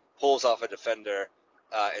transition, pulls off a defender,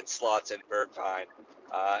 and slots in Bergwijn.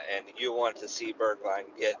 And you want to see Bergwijn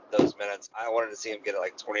get those minutes. I wanted to see him get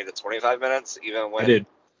like 20 to 25 minutes, even when I did.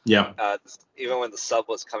 Yeah. even when the sub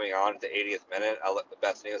was coming on at the 80th minute.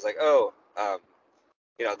 Bethany was like, "Oh,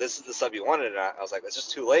 this is the sub you wanted." And I was like, "It's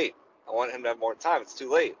just too late. I want him to have more time. It's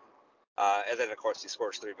too late." And then, of course, he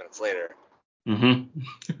scores 3 minutes later.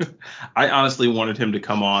 Mm-hmm. I honestly wanted him to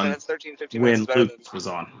come on 15 when minutes Lucas was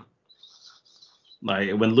on.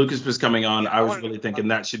 Like when Lucas was coming on, Yeah, I was really thinking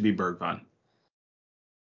that should be Bergwijn.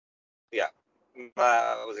 Yeah,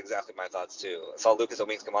 that was exactly my thoughts too. I saw Lucas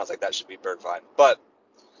O'Meeks come on. I was like, that should be Bergwijn. But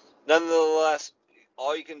nonetheless,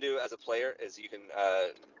 all you can do as a player is you can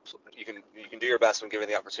do your best when given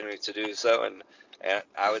the opportunity to do so. And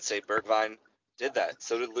I would say Bergwijn did that.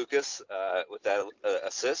 So did Lucas with that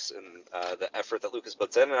assist and the effort that Lucas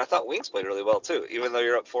puts in. And I thought Winks played really well too. Even though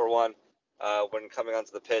you're up 4-1 when coming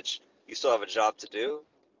onto the pitch, you still have a job to do.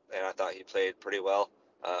 And I thought he played pretty well,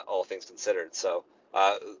 all things considered. So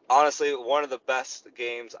honestly, one of the best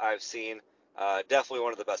games I've seen. Definitely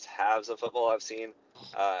one of the best halves of football I've seen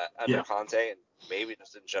under Conte, and maybe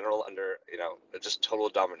just in general under just total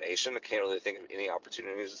domination. I can't really think of any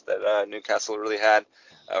opportunities that Newcastle really had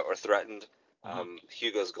or threatened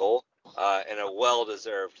Hugo's goal, and a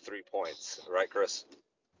well-deserved 3 points, right, Chris?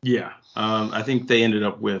 Yeah. I think they ended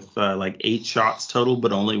up with like 8 shots total,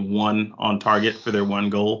 but only 1 on target for their 1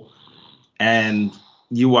 goal. And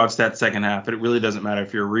you watch that second half, it really doesn't matter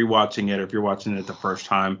if you're rewatching it or if you're watching it the first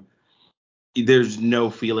time. There's no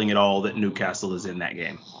feeling at all that Newcastle is in that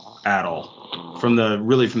game at all. From the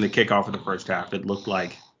kickoff of the first half, it looked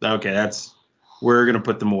like, okay, we're going to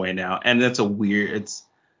put them away now. And it's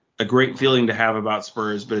a great feeling to have about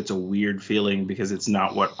Spurs, but it's a weird feeling because it's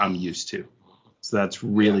not what I'm used to. So that's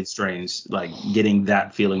really strange, like getting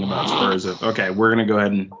that feeling about Spurs of, okay, we're going to go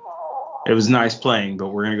ahead and it was nice playing, but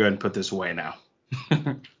we're going to go ahead and put this away now. Yeah.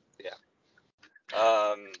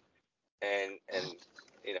 And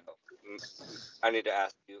I need to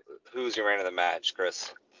ask you, who's your man of the match,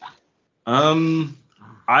 Chris?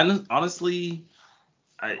 Honestly,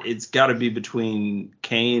 it's got to be between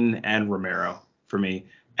Kane and Romero for me.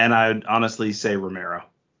 And I'd honestly say Romero.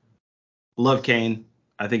 Love Kane.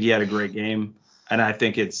 I think he had a great game. And I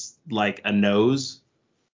think it's like a nose.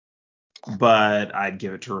 But I'd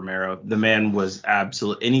give it to Romero. The man was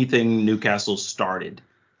absolute anything Newcastle started.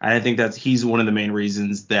 And I think he's one of the main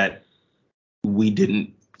reasons that we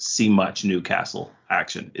didn't see much Newcastle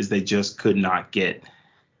action, is they just could not get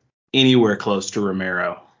anywhere close to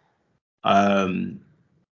Romero in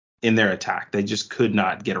their attack. They just could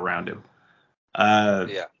not get around him.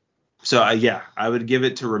 So, I would give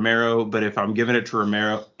it to Romero. But if I'm giving it to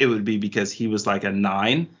Romero, it would be because he was like a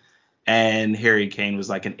 9 and Harry Kane was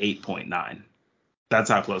like an 8.9. That's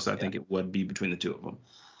how close I think it would be between the two of them.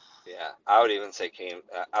 Yeah, I would even say Kane.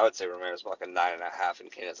 I would say Romero's more like a 9.5,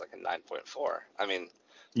 and Kane is like a 9.4. I mean,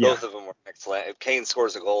 both of them were excellent. If Kane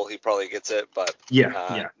scores a goal, he probably gets it. But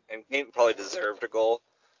and Kane probably deserved a goal.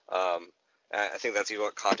 I think that's even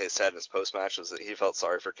what Conte said in his post match, was that he felt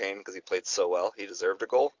sorry for Kane because he played so well. He deserved a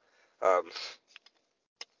goal.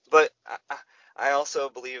 But I also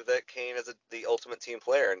believe that Kane is the ultimate team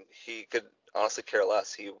player, and he could honestly care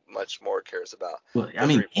less. He much more cares about. Well, I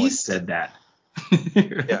mean, he said that.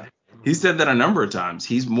 Yeah. He said that a number of times.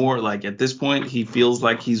 He's more like, at this point, he feels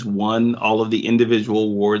like he's won all of the individual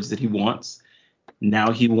awards that he wants.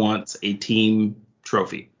 Now he wants a team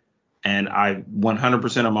trophy. And I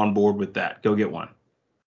 100% am on board with that. Go get one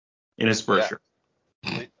in a Spurs shirt.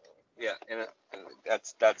 Yeah,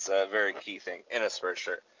 that's a very key thing, in a Spurs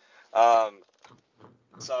shirt.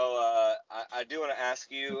 So I I do want to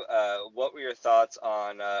ask you, what were your thoughts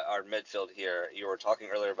on our midfield here? You were talking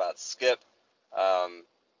earlier about Skip,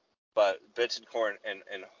 but Bittencourt and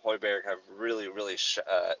Højbjerg have really, really,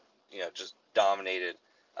 just dominated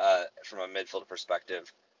from a midfield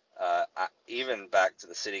perspective. Even back to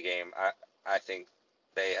the City game, I think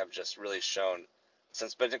they have just really shown,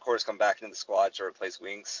 since Bittencourt has come back into the squad to replace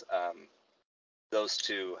Winks, those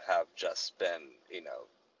two have just been,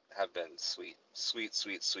 sweet, sweet,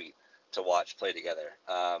 sweet, sweet to watch play together.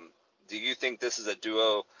 Do you think this is a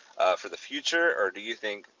duo for the future, or do you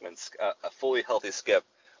think when a fully healthy Skip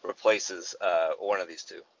replaces one of these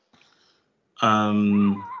two?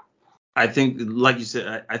 I think, like you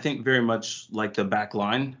said, I think very much like the back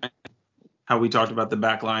line, how we talked about the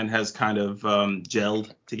back line has kind of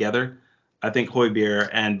gelled together. I think Højbjerg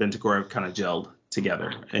and Bentancur have kind of gelled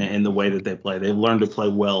together in the way that they play. They've learned to play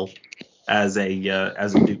well as a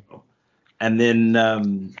duo. And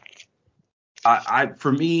then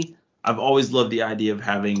for me, I've always loved the idea of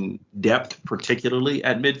having depth, particularly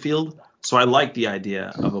at midfield. So I like the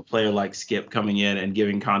idea of a player like Skip coming in and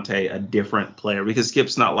giving Conte a different player, because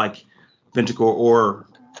Skip's not like Bentancur or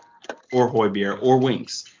Højbjerg or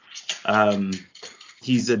Winks.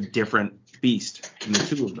 He's a different beast from the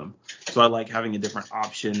two of them. So I like having a different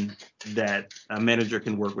option that a manager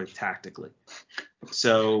can work with tactically.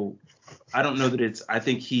 So I don't know that I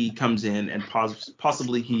think he comes in and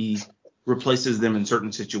possibly he replaces them in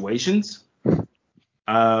certain situations.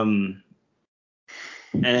 And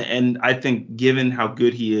I think given how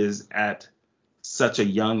good he is at such a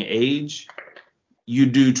young age, you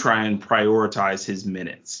do try and prioritize his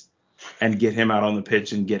minutes and get him out on the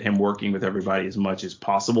pitch and get him working with everybody as much as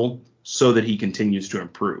possible so that he continues to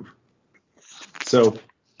improve. So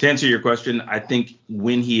to answer your question, I think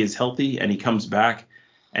when he is healthy and he comes back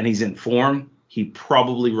and he's in form, he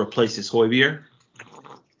probably replaces Højbjerg.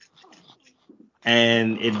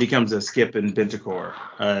 And it becomes a Skip and Bentancur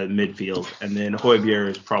midfield. And then Højbjerg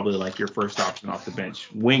is probably like your first option off the bench.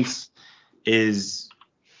 Winks is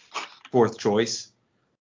fourth choice.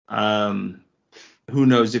 Who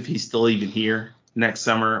knows if he's still even here next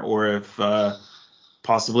summer, or if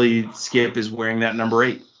possibly Skip is wearing that number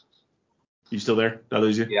 8. You still there? Did I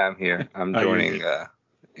lose you? Yeah, I'm here. I'm joining.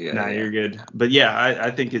 You're good. But yeah, I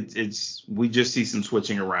think it's we just see some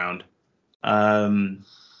switching around.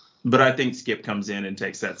 But I think Skip comes in and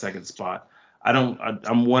takes that second spot.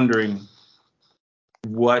 I'm wondering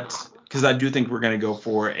because I do think we're going to go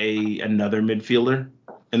for another midfielder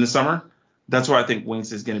in the summer. That's why I think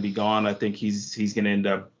Winks is going to be gone. I think he's going to end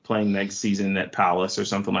up playing next season at Palace or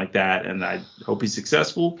something like that. And I hope he's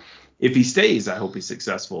successful. If he stays, I hope he's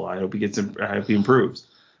successful. I hope he improves.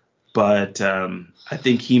 But I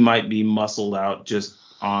think he might be muscled out just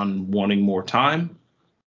on wanting more time.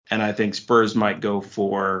 And I think Spurs might go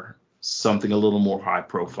for something a little more high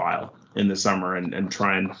profile in the summer and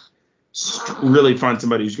try and really find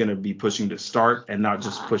somebody who's going to be pushing to start and not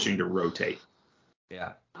just pushing to rotate.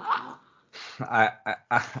 Yeah. I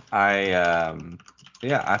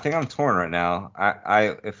think I'm torn right now.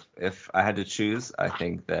 If I had to choose, I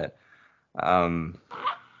think that Bentancur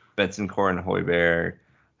and Højbjerg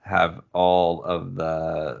have all of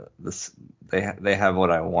they have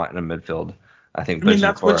what I want in a midfield. I mean,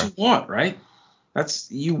 that's what you want, right?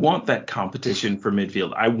 You want that competition for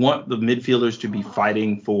midfield. I want the midfielders to be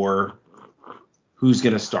fighting for who's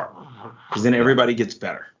going to start, because then everybody gets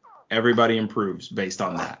better. Everybody improves based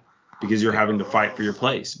on that, because you're having to fight for your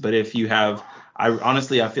place. But if you have,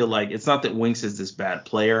 I feel like it's not that Winks is this bad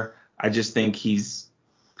player. I just think he's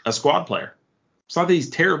a squad player. It's not that he's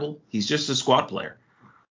terrible. He's just a squad player.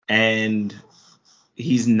 And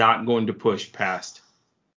he's not going to push past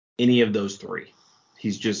any of those three.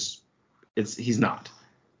 He's not.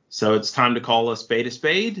 So it's time to call a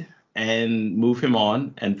spade and move him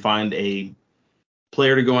on and find a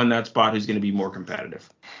player to go in that spot who's going to be more competitive.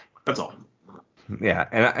 That's all. Yeah,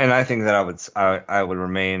 and I think that I would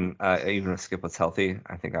remain even if Skip was healthy.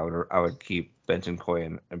 I think I would keep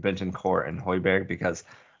Bentancur and Højbjerg, because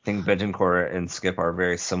I think Bentancur and Skip are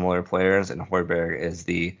very similar players, and Højbjerg is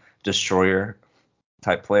the destroyer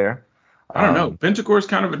type player. I don't know. Bentancur is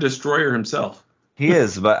kind of a destroyer himself. He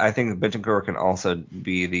is, but I think Bentancur can also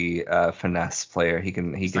be the finesse player. He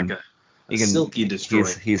can silky destroyer.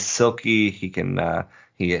 He's silky.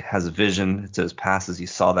 He has a vision to his passes. You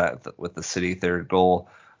saw that with the City third goal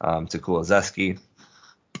to Kulusevski.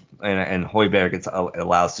 And Højbjerg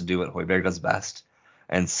allows to do what Højbjerg does best,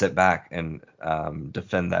 and sit back and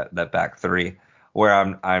defend that back three, where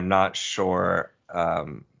I'm not sure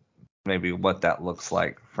maybe what that looks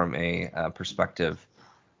like from a perspective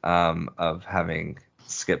of having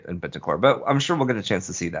Skip and Bentancur. But I'm sure we'll get a chance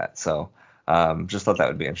to see that. So Just thought that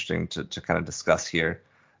would be interesting to kind of discuss here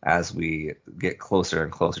as we get closer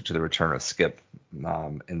and closer to the return of Skip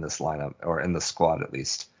in this lineup, or in the squad at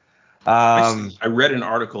least. I read an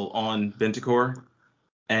article on Bentancur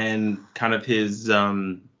and kind of his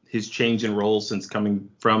change in role since coming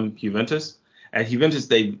from Juventus. At Juventus,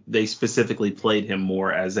 they specifically played him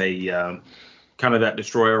more as a kind of that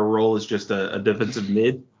destroyer role, as just a defensive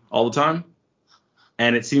mid all the time.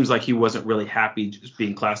 And it seems like he wasn't really happy just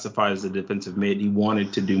being classified as a defensive mid. He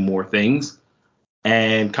wanted to do more things.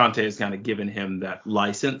 And Conte has kind of given him that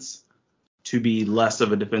license to be less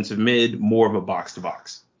of a defensive mid, more of a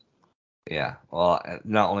box-to-box. Yeah, well,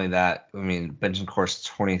 not only that, I mean, Bentancur's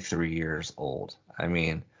 23 years old. I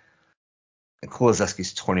mean,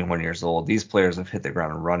 Kulusevski's 21 years old. These players have hit the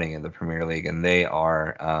ground running in the Premier League, and they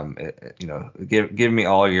are, give me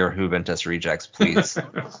all your Juventus rejects, please.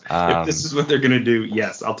 If this is what they're going to do,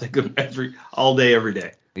 yes, I'll take them all day, every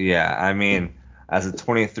day. Yeah, I mean, as a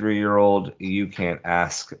 23-year-old, you can't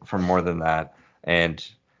ask for more than that. And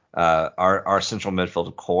our central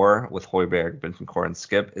midfield core with Højbjerg, Bentancur, and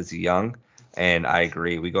Skip is young. And I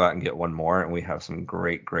agree. We go out and get one more, and we have some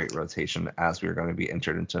great rotation as we are going to be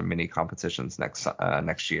entered into mini competitions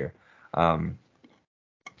next year.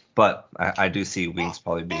 But I do see Winks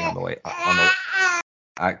probably being on the way.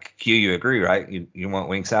 Q, you agree, right? You want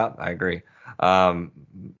Winks out? I agree.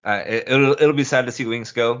 It'll be sad to see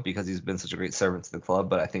Winks go because he's been such a great servant to the club.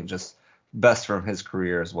 But I think just best from his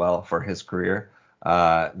career as well, for his career,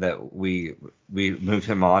 that we move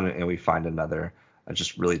him on and we find another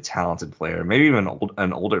just really talented player, maybe even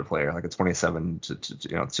an older player, like a 27 to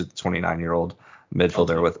 29-year-old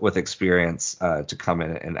midfielder with experience to come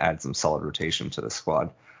in and add some solid rotation to the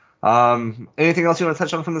squad. Anything else you want to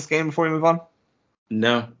touch on from this game before we move on?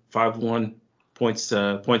 No, 5-1 points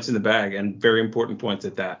in the bag, and very important points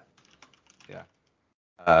at that. Yeah.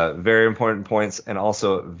 Very important points, and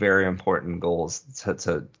also very important goals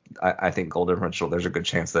I think goal differential. There's a good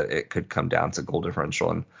chance that it could come down to goal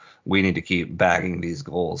differential, and we need to keep bagging these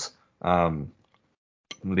goals.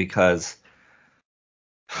 Because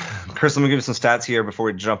Chris, let me give you some stats here before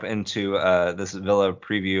we jump into this Villa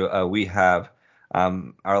preview. We have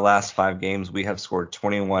our last 5 games, we have scored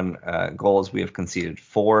 21 goals. We have conceded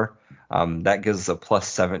 4. That gives us a plus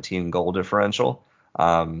 17 goal differential.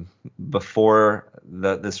 Before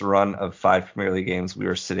this run of 5 Premier League games, we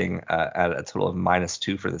were sitting at a total of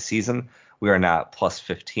 -2 for the season. We are now at plus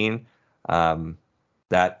 15.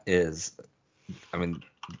 That is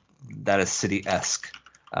City-esque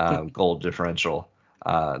goal differential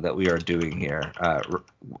that we are doing here.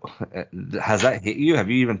 Has that hit you? Have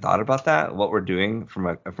you even thought about that? What we're doing from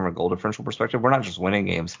a goal differential perspective? We're not just winning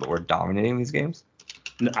games, but we're dominating these games.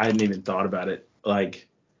 No, I hadn't even thought about it. Like,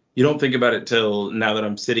 you don't think about it till now that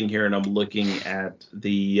I'm sitting here and I'm looking at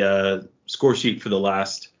the score sheet for the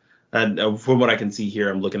last. From what I can see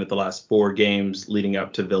here, I'm looking at the last 4 games leading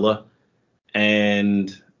up to Villa,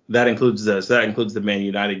 and that includes the Man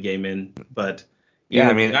United game but.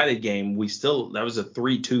 Yeah, the United game, that was a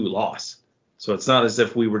 3-2 loss. So it's not as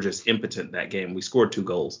if we were just impotent that game. We scored 2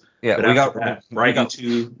 goals. Yeah, but after that, Brighton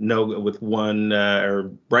 2-0 with one, or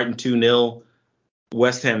Brighton 2-0,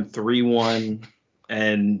 West Ham 3-1,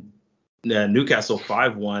 and Newcastle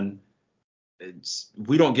 5-1.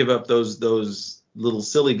 We don't give up those little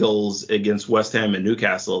silly goals against West Ham and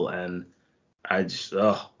Newcastle, and it's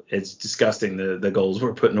disgusting the goals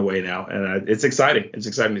we're putting away now, and it's exciting. It's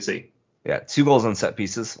exciting to see. Yeah, 2 goals on set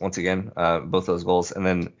pieces, once again, both those goals. And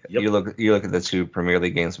then you look at the 2 Premier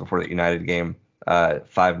League games before the United game,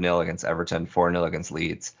 5-0 against Everton, 4-0 against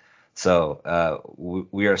Leeds. So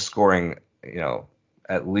we are scoring,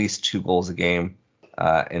 at least 2 goals a game,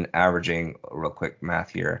 and averaging, real quick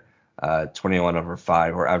math here, 21 over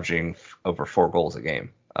 5. We're averaging over 4 goals a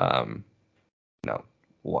game. I'll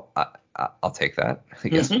take that.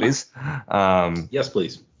 Yes, please. Yes,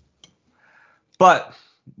 please. But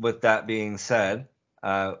with that being said,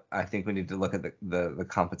 I think we need to look at the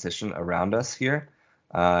competition around us here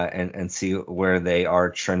and see where they are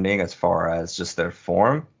trending as far as just their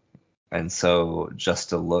form. And so just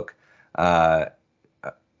to look,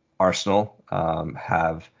 Arsenal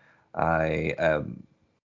have a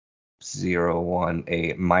 0-1,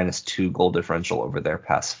 a -2 goal differential over their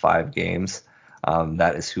past 5 games.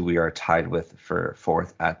 That is who we are tied with for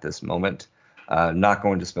 4th at this moment. Not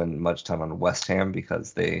going to spend much time on West Ham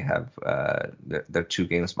because they have they're 2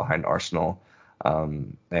 games behind Arsenal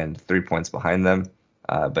and 3 points behind them.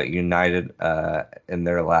 But United in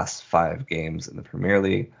their last 5 games in the Premier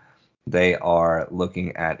League, they are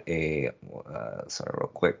looking at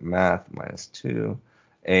real quick math, -2,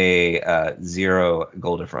 a 0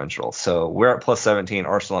 goal differential. So we're at plus 17,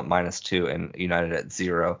 Arsenal at -2, and United at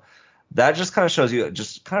 0. That just kind of shows you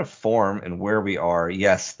just kind of form and where we are.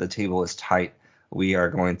 Yes, the table is tight. We are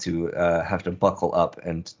going to have to buckle up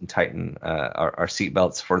and tighten our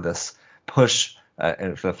seatbelts for this push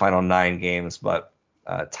and for the final 9 games. But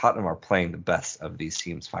Tottenham are playing the best of these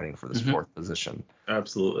teams fighting for this 4th position.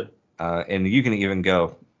 Absolutely. And you can even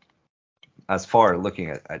go as far looking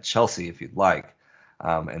at Chelsea if you'd like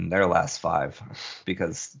in their last 5,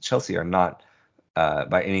 because Chelsea are not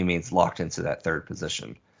by any means locked into that 3rd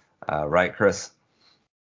position. Right, Chris?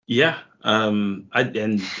 Yeah. And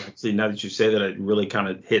actually, now that you say that, it really kind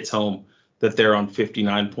of hits home that they're on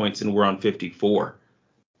 59 points and we're on 54.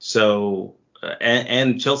 So,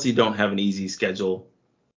 and Chelsea don't have an easy schedule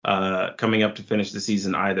coming up to finish the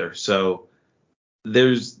season either. So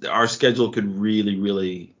our schedule could really,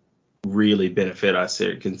 really, really benefit us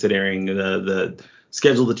here, considering the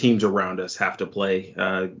schedule the teams around us have to play,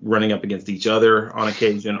 running up against each other on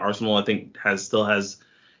occasion. Arsenal, I think, still has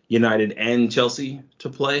United and Chelsea to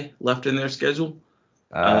play left in their schedule.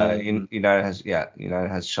 United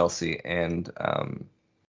has Chelsea and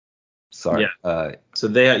so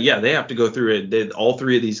they have to go through it. All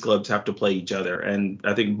 3 of these clubs have to play each other, and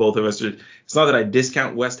I think both of us are. It's not that I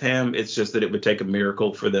discount West Ham. It's just that it would take a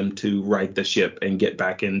miracle for them to right the ship and get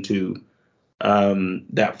back into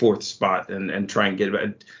that 4th spot and try and get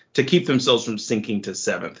back to keep themselves from sinking to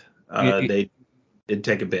 7th. It'd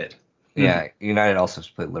take a bit. Yeah, United also has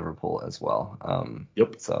to play Liverpool as well.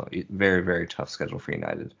 Yep. So very, very tough schedule for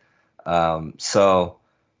United. So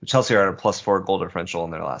Chelsea are at a +4 goal differential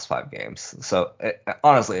in their last 5 games. So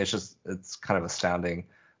honestly, it's kind of astounding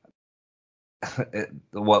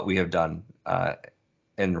what we have done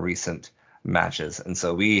in recent matches. And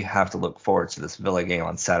so we have to look forward to this Villa game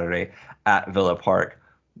on Saturday at Villa Park.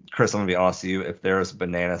 Chris, I'm going to be honest with you. If there is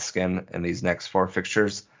banana skin in these next 4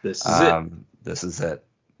 fixtures, this is it. This is it.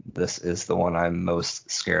 This is the one I'm most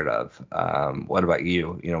scared of. What about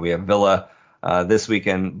you? We have Villa this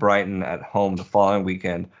weekend, Brighton at home the following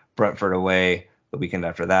weekend, Brentford away the weekend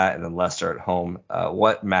after that, and then Leicester at home.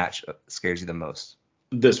 What match scares you the most?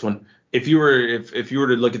 This one. If you were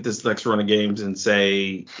to look at this next run of games and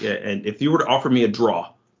say, and if you were to offer me a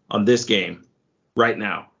draw on this game right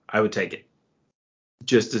now, I would take it.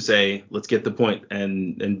 Just to say, let's get the point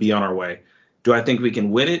and be on our way. Do I think we can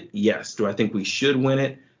win it? Yes. Do I think we should win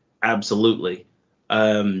it? Absolutely.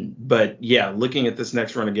 But yeah, looking at this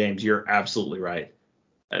next run of games, you're absolutely right.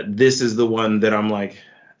 This is the one that I'm like,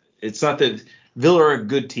 it's not that Villa are a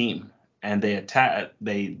good team and they attack,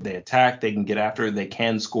 they can get after it, they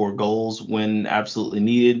can score goals when absolutely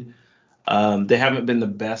needed. They haven't been the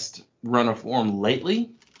best run of form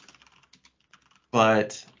lately,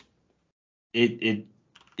 but it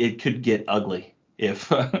could get ugly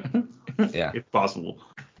if if possible.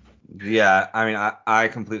 Yeah, I mean, I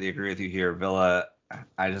completely agree with you here. Villa,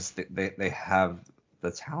 I just think they have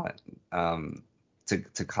the talent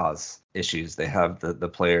to cause issues. They have the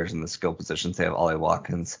players in the skill positions. They have Ollie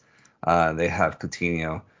Watkins. They have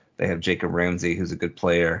Coutinho. They have Jacob Ramsey, who's a good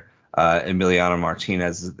player. Emiliano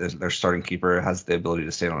Martinez, their starting keeper, has the ability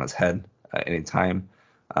to stand on his head at any time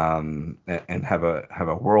and have a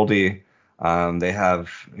worldie. They have,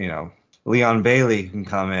 Leon Bailey can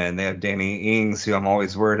come in. They have Danny Ings, who I'm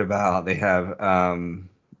always worried about. They have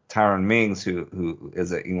Tyrone Mings, who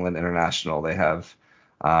is an England international. They have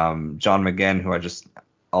John McGinn, who I just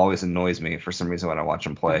always annoys me for some reason when I watch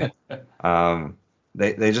him play.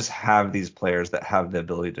 They just have these players that have the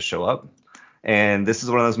ability to show up. And this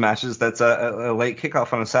is one of those matches that's a late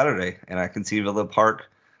kickoff on a Saturday, and I can see Villa Park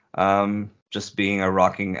just being a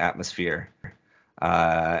rocking atmosphere.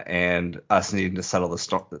 And us needing to settle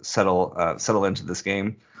into this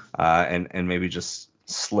game and maybe just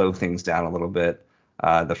slow things down a little bit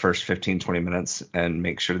the first 15-20 minutes and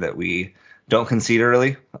make sure that we don't concede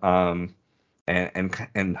early and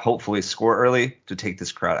hopefully score early to take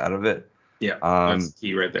this crowd out of it. Yeah, that's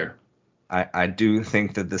key right there. I do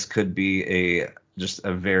think that this could be just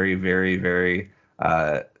a very, very, very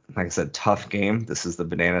like I said, tough game. This is the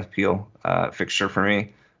banana peel fixture for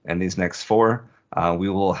me, and these next 4. We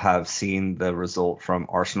will have seen the result from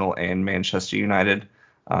Arsenal and Manchester United.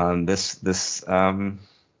 By the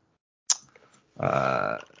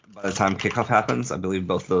time kickoff happens, I believe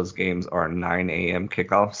both those games are 9 a.m.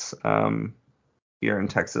 kickoffs here in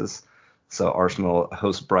Texas. So Arsenal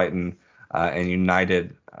host Brighton and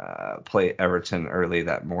United play Everton early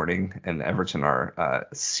that morning, and Everton are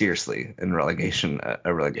seriously in a relegation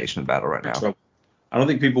battle right now. I don't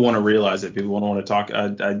think people want to realize it. People want to talk.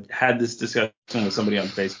 I had this discussion with somebody on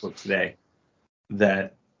Facebook today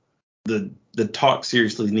that the talk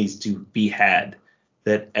seriously needs to be had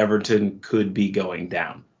that Everton could be going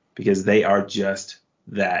down because they are just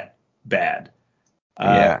that bad.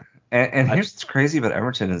 Yeah. And here's what's crazy about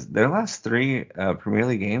Everton is their last 3 Premier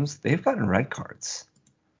League games, they've gotten red cards.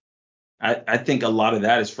 I think a lot of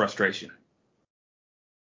that is frustration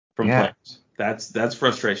from players. That's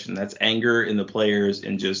frustration. That's anger in the players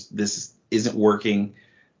and just this isn't working.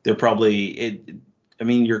 They're probably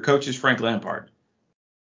your coach is Frank Lampard.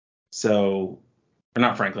 So, or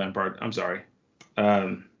not Frank Lampard. I'm sorry.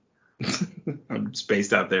 I'm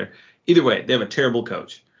spaced out there. Either way, they have a terrible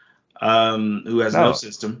coach who has no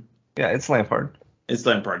system. Yeah, it's Lampard. It's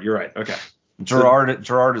Lampard. You're right. Okay.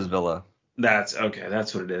 Gerrard is Villa. That's okay.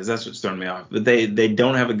 That's what it is. That's what's throwing me off. But they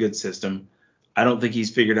don't have a good system. I don't think he's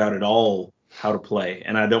figured out at all how to play.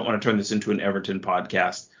 And I don't want to turn this into an Everton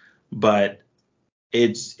podcast, but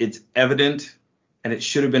it's evident, and it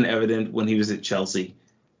should have been evident when he was at Chelsea,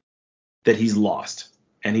 that he's lost.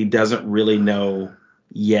 And he doesn't really know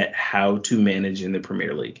yet how to manage in the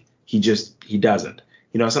Premier League. He doesn't.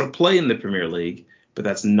 He knows how to play in the Premier League, but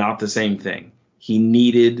that's not the same thing. He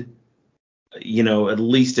needed, at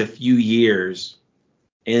least a few years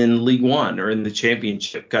in League One or in the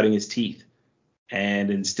Championship cutting his teeth.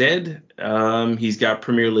 And instead, he's got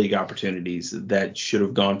Premier League opportunities that should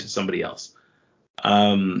have gone to somebody else.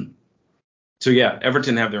 So yeah,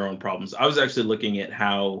 Everton have their own problems. I was actually looking at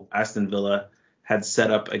how Aston Villa had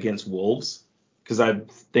set up against Wolves because I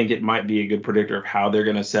think it might be a good predictor of how they're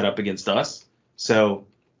going to set up against us. So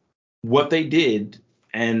what they did,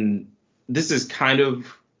 and this is kind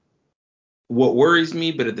of what worries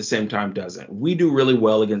me, but at the same time doesn't. We do really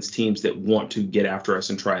well against teams that want to get after us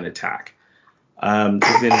and try and attack.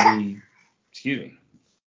 Excuse me,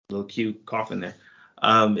 a little cute cough in there.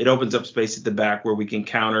 It opens up space at the back where we can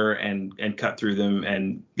counter and cut through them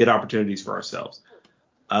and get opportunities for ourselves.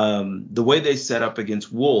 The way they set up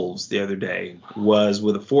against Wolves the other day was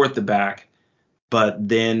with a 4 at the back, but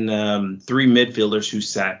then 3 midfielders who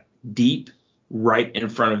sat deep right in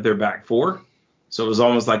front of their back 4. So it was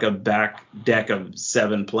almost like a back deck of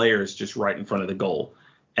 7 players just right in front of the goal.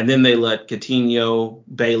 And then they let Coutinho,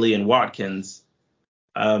 Bailey, and Watkins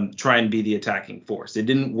try and be the attacking force. It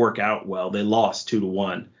didn't work out well. They lost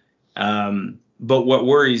 2-1. But what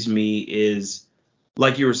worries me is,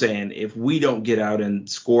 like you were saying, if we don't get out and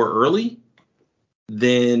score early,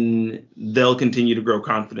 then they'll continue to grow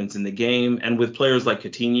confidence in the game. And with players like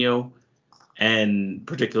Coutinho and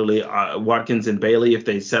particularly Watkins and Bailey, if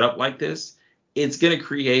they set up like this, it's going to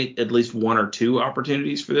create at least 1 or 2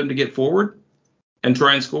 opportunities for them to get forward and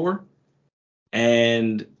try and score.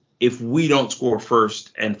 And if we don't score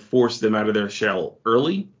first and force them out of their shell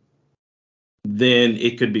early, then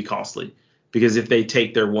it could be costly. Because if they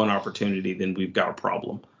take their one opportunity, then we've got a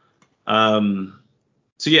problem.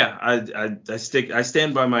 So yeah, I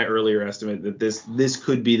stand by my earlier estimate that this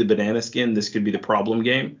could be the banana skin. This could be the problem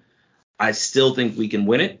game. I still think we can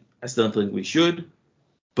win it. I still think we should.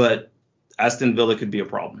 But Aston Villa could be a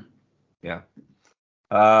problem. Yeah.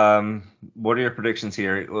 What are your predictions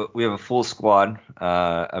here? We have a full squad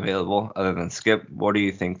available other than Skip. What do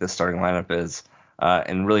you think the starting lineup is?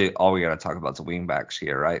 And really, all we got to talk about is the wing backs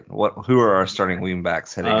here, right? Who are our starting wing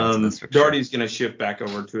backs heading into this fixture? Doherty's going to shift back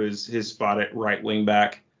over to his spot at right wing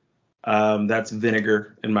back. That's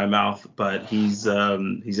vinegar in my mouth, but he's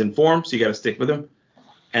in form, so you got to stick with him.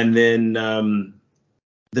 And then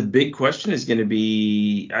the big question is going to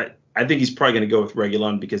be, I think he's probably going to go with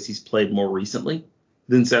Reguilon because he's played more recently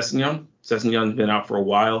than Sessegnon. Sessegnon's been out for a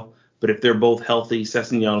while, but if they're both healthy,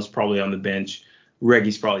 Sessegnon's probably on the bench.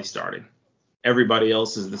 Reggie's probably starting. Everybody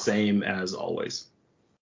else is the same as always.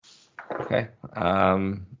 Okay.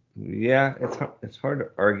 Yeah, it's hard to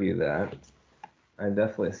argue that. I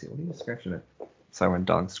definitely see. What are you scratching at? Sorry, my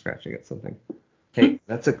dog's scratching at something. Hey,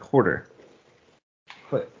 that's a quarter.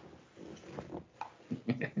 Quit.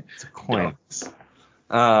 It's a coin.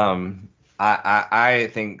 I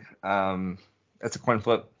think it's a coin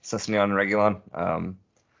flip. Sessegnon and Reguilon.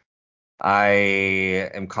 I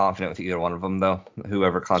am confident with either one of them, though.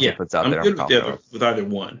 Whoever Conte puts out there, I'm good with either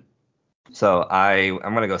one. So I'm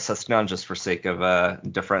going to go Sessegnon just for sake of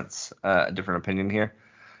different opinion here.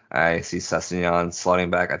 I see Sessegnon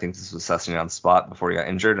slotting back. I think this was Sessegnon's spot before he got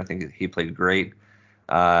injured. I think he played great.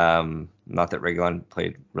 Not that Reguilon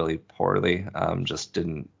played really poorly, just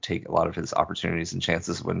didn't take a lot of his opportunities and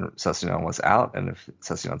chances when Sessegnon was out. And if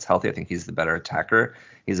Sessegnon's healthy, I think he's the better attacker.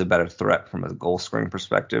 He's a better threat from a goal scoring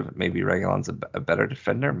perspective. Maybe Reguilon's a better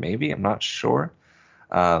defender. Maybe, I'm not sure.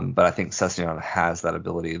 But I think Sessegnon has that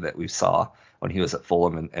ability that we saw when he was at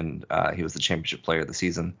Fulham and he was the championship player of the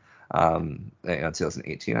season.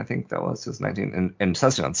 2018, I think that was 2019, and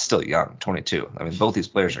Session's still young, 22. I mean, both these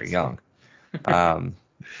players are young.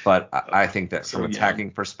 But I think that from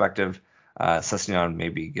attacking perspective, Session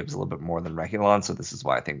maybe gives a little bit more than Reguilon, so this is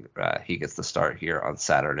why I think he gets the start here on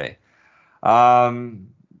Saturday.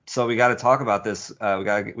 So we got to talk about this. We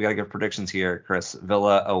got to give predictions here, Chris.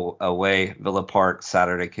 Villa away, Villa Park,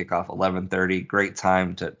 Saturday kickoff, 11:30. Great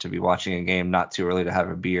time to be watching a game. Not too early to have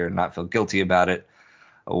a beer and not feel guilty about it.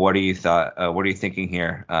 What are you thinking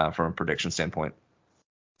here from a prediction standpoint?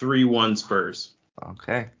 3-1 Spurs.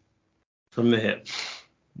 Okay. From the hip.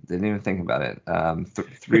 Didn't even think about it.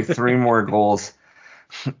 Three more goals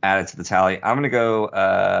added to the tally. I'm gonna go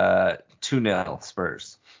 2-0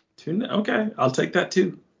 Spurs. 2-0. Okay, I'll take that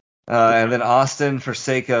too. And then Austin, for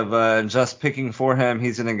sake of just picking for him,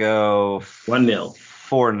 he's gonna go 1-0.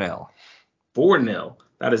 4-0. 4-0.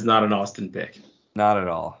 That is not an Austin pick. Not at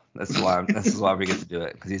all. This is why we get to do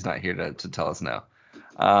it, because he's not here to tell us no.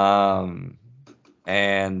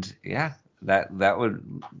 And yeah, that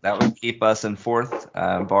would keep us in fourth,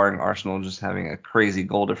 barring Arsenal just having a crazy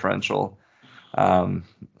goal differential,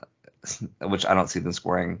 which I don't see them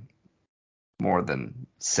scoring more than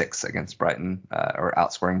 6 against Brighton, or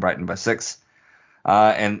outscoring Brighton by 6.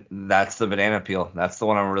 And that's the banana peel. That's the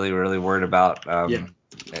one I'm really, really worried about.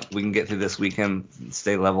 We can get through this weekend,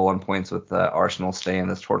 stay level on points with Arsenal, stay in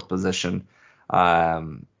this 4th position.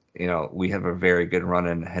 We have a very good run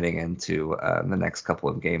in heading into the next couple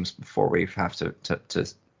of games before we have to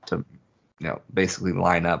basically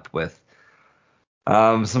line up with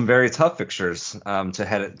some very tough fixtures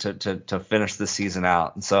to finish the season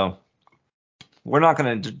out. And so we're not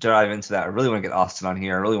going to dive into that. I really want to get Austin on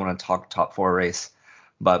here. I really want to talk top 4 race.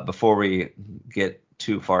 But before we get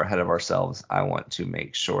too far ahead of ourselves, I want to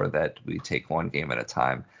make sure that we take one game at a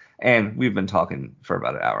time. And we've been talking for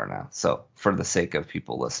about an hour now. So for the sake of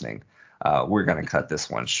people listening, we're going to cut this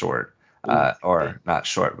one short, or not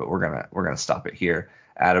short, but we're going to stop it here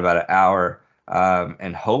at about an hour,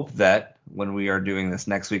 and hope that when we are doing this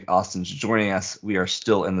next week, Austin's joining us. We are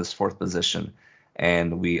still in this 4th position,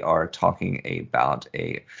 and we are talking about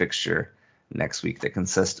a fixture next week that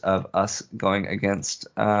consists of us going against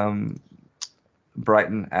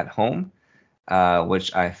Brighton at home,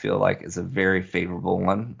 which I feel like is a very favorable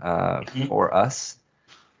one for us,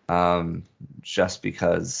 just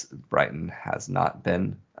because Brighton has not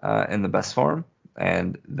been in the best form,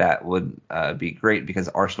 and that would be great because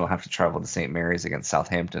Arsenal have to travel to St. Mary's against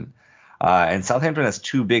Southampton. And Southampton has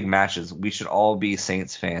 2 big matches. We should all be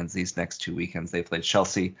Saints fans these next 2 weekends. They played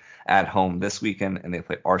Chelsea at home this weekend, and they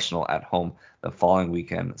play Arsenal at home the following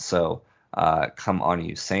weekend. So come on,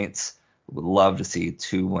 you Saints. Would love to see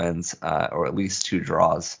 2 wins, or at least 2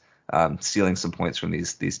 draws, stealing some points from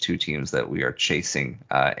these 2 teams that we are chasing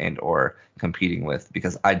and or competing with,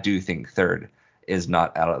 because I do think 3rd is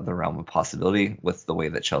not out of the realm of possibility with the way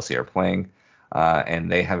that Chelsea are playing. And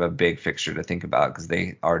they have a big fixture to think about because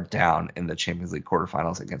they are down in the Champions League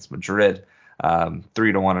quarterfinals against Madrid,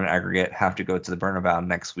 3-1 in aggregate. Have to go to the Bernabeu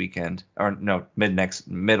next weekend, or no,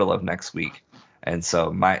 middle of next week, and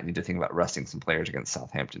so might need to think about resting some players against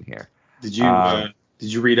Southampton here. Did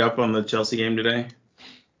you read up on the Chelsea game today,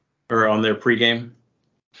 or on their pregame?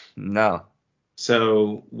 No.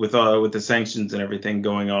 So with the sanctions and everything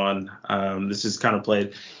going on, this is kind of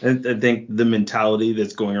played. I think the mentality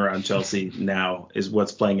that's going around Chelsea now is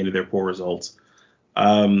what's playing into their poor results.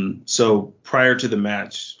 So prior to the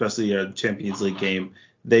match, especially a Champions League game,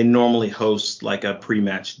 they normally host like a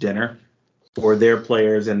pre-match dinner for their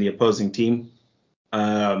players and the opposing team,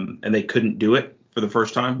 and they couldn't do it for the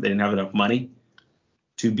first time. They didn't have enough money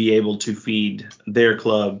to be able to feed their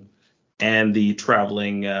club and the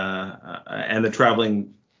traveling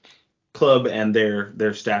club and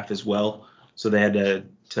their staff as well. So they had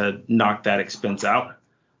to knock that expense out.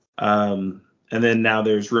 And then now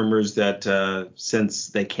there's rumors that since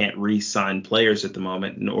they can't re-sign players at the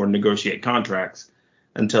moment or negotiate contracts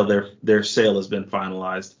until their sale has been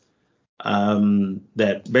finalized,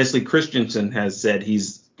 that basically Christensen has said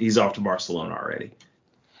he's off to Barcelona already.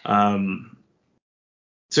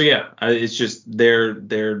 So yeah, it's just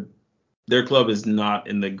their club is not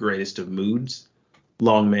in the greatest of moods.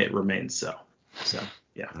 Long may it remain so. So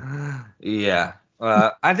yeah. Yeah.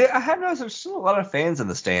 I have noticed there's still a lot of fans in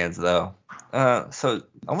the stands though. So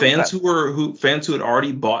fans who had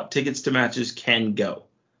already bought tickets to matches can go.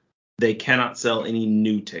 They cannot sell any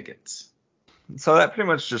new tickets. So that pretty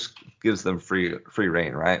much just gives them free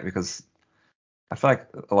reign, right? Because I feel like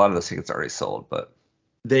a lot of those tickets are already sold, but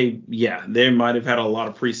they might have had a lot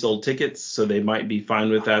of pre-sold tickets, so they might be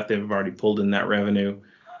fine with that. They've already pulled in that revenue.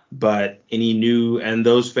 but any new and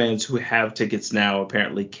those fans who have tickets now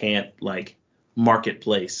apparently can't like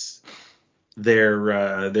marketplace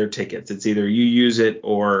their tickets. It's either you use it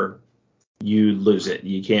or you lose it.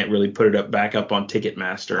 You can't really put it back up on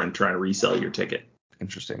Ticketmaster and try to resell your ticket.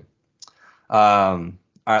 Interesting. All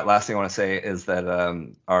right, last thing I want to say is that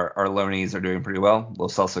our loanees are doing pretty well. Lo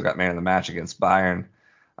Celso got man of the match against Bayern,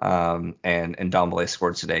 and Ndombele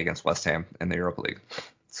scored today against West Ham in the Europa League.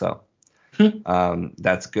 So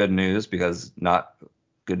that's good news, because not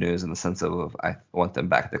good news in the sense of I want them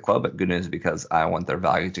back at the club, but good news because I want their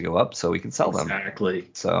value to go up so we can sell them. Exactly.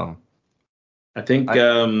 So I think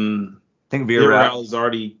Villarreal is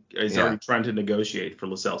already trying to negotiate for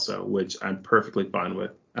Lo Celso, which I'm perfectly fine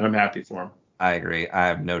with, and I'm happy for him. I agree. I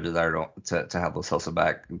have no desire to have Lo Celso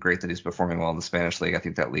back. Great that he's performing well in the Spanish league. I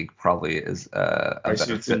think that league probably is a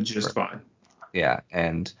better fit. Just fine. Yeah,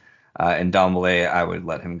 and Ndombele, I would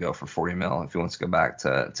let him go for 40 mil if he wants to go back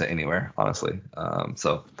to anywhere, honestly.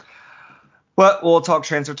 But we'll talk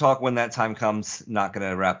transfer talk when that time comes. Not going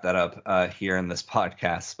to wrap that up here in this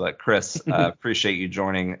podcast. But Chris, appreciate you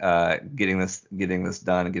joining, getting this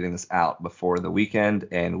done and getting this out before the weekend.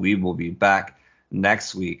 And we will be back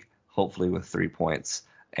next week, hopefully with 3 points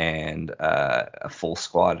and a full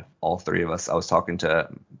squad, all three of us. I was talking to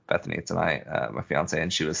Bethany tonight, my fiance,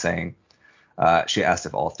 and she was saying, she asked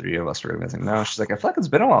if all three of us were going to be. No, she's like, I feel like it's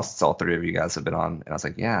been a while since all three of you guys have been on. And I was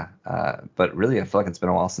like, yeah, but really, I feel like it's been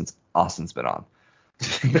a while since Austin's been on.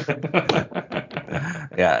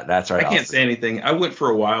 Yeah, that's right. I can't say anything. I went for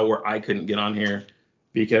a while where I couldn't get on here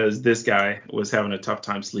because this guy was having a tough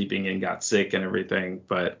time sleeping and got sick and everything.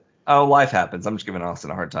 But life happens. I'm just giving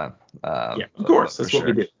Austin a hard time. Yeah, of course. That's what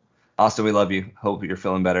we do. Austin, we love you. Hope you're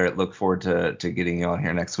feeling better. Look forward to getting you on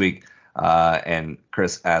here next week. And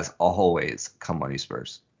Chris, as always, come on you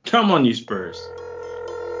Spurs. Come on you Spurs.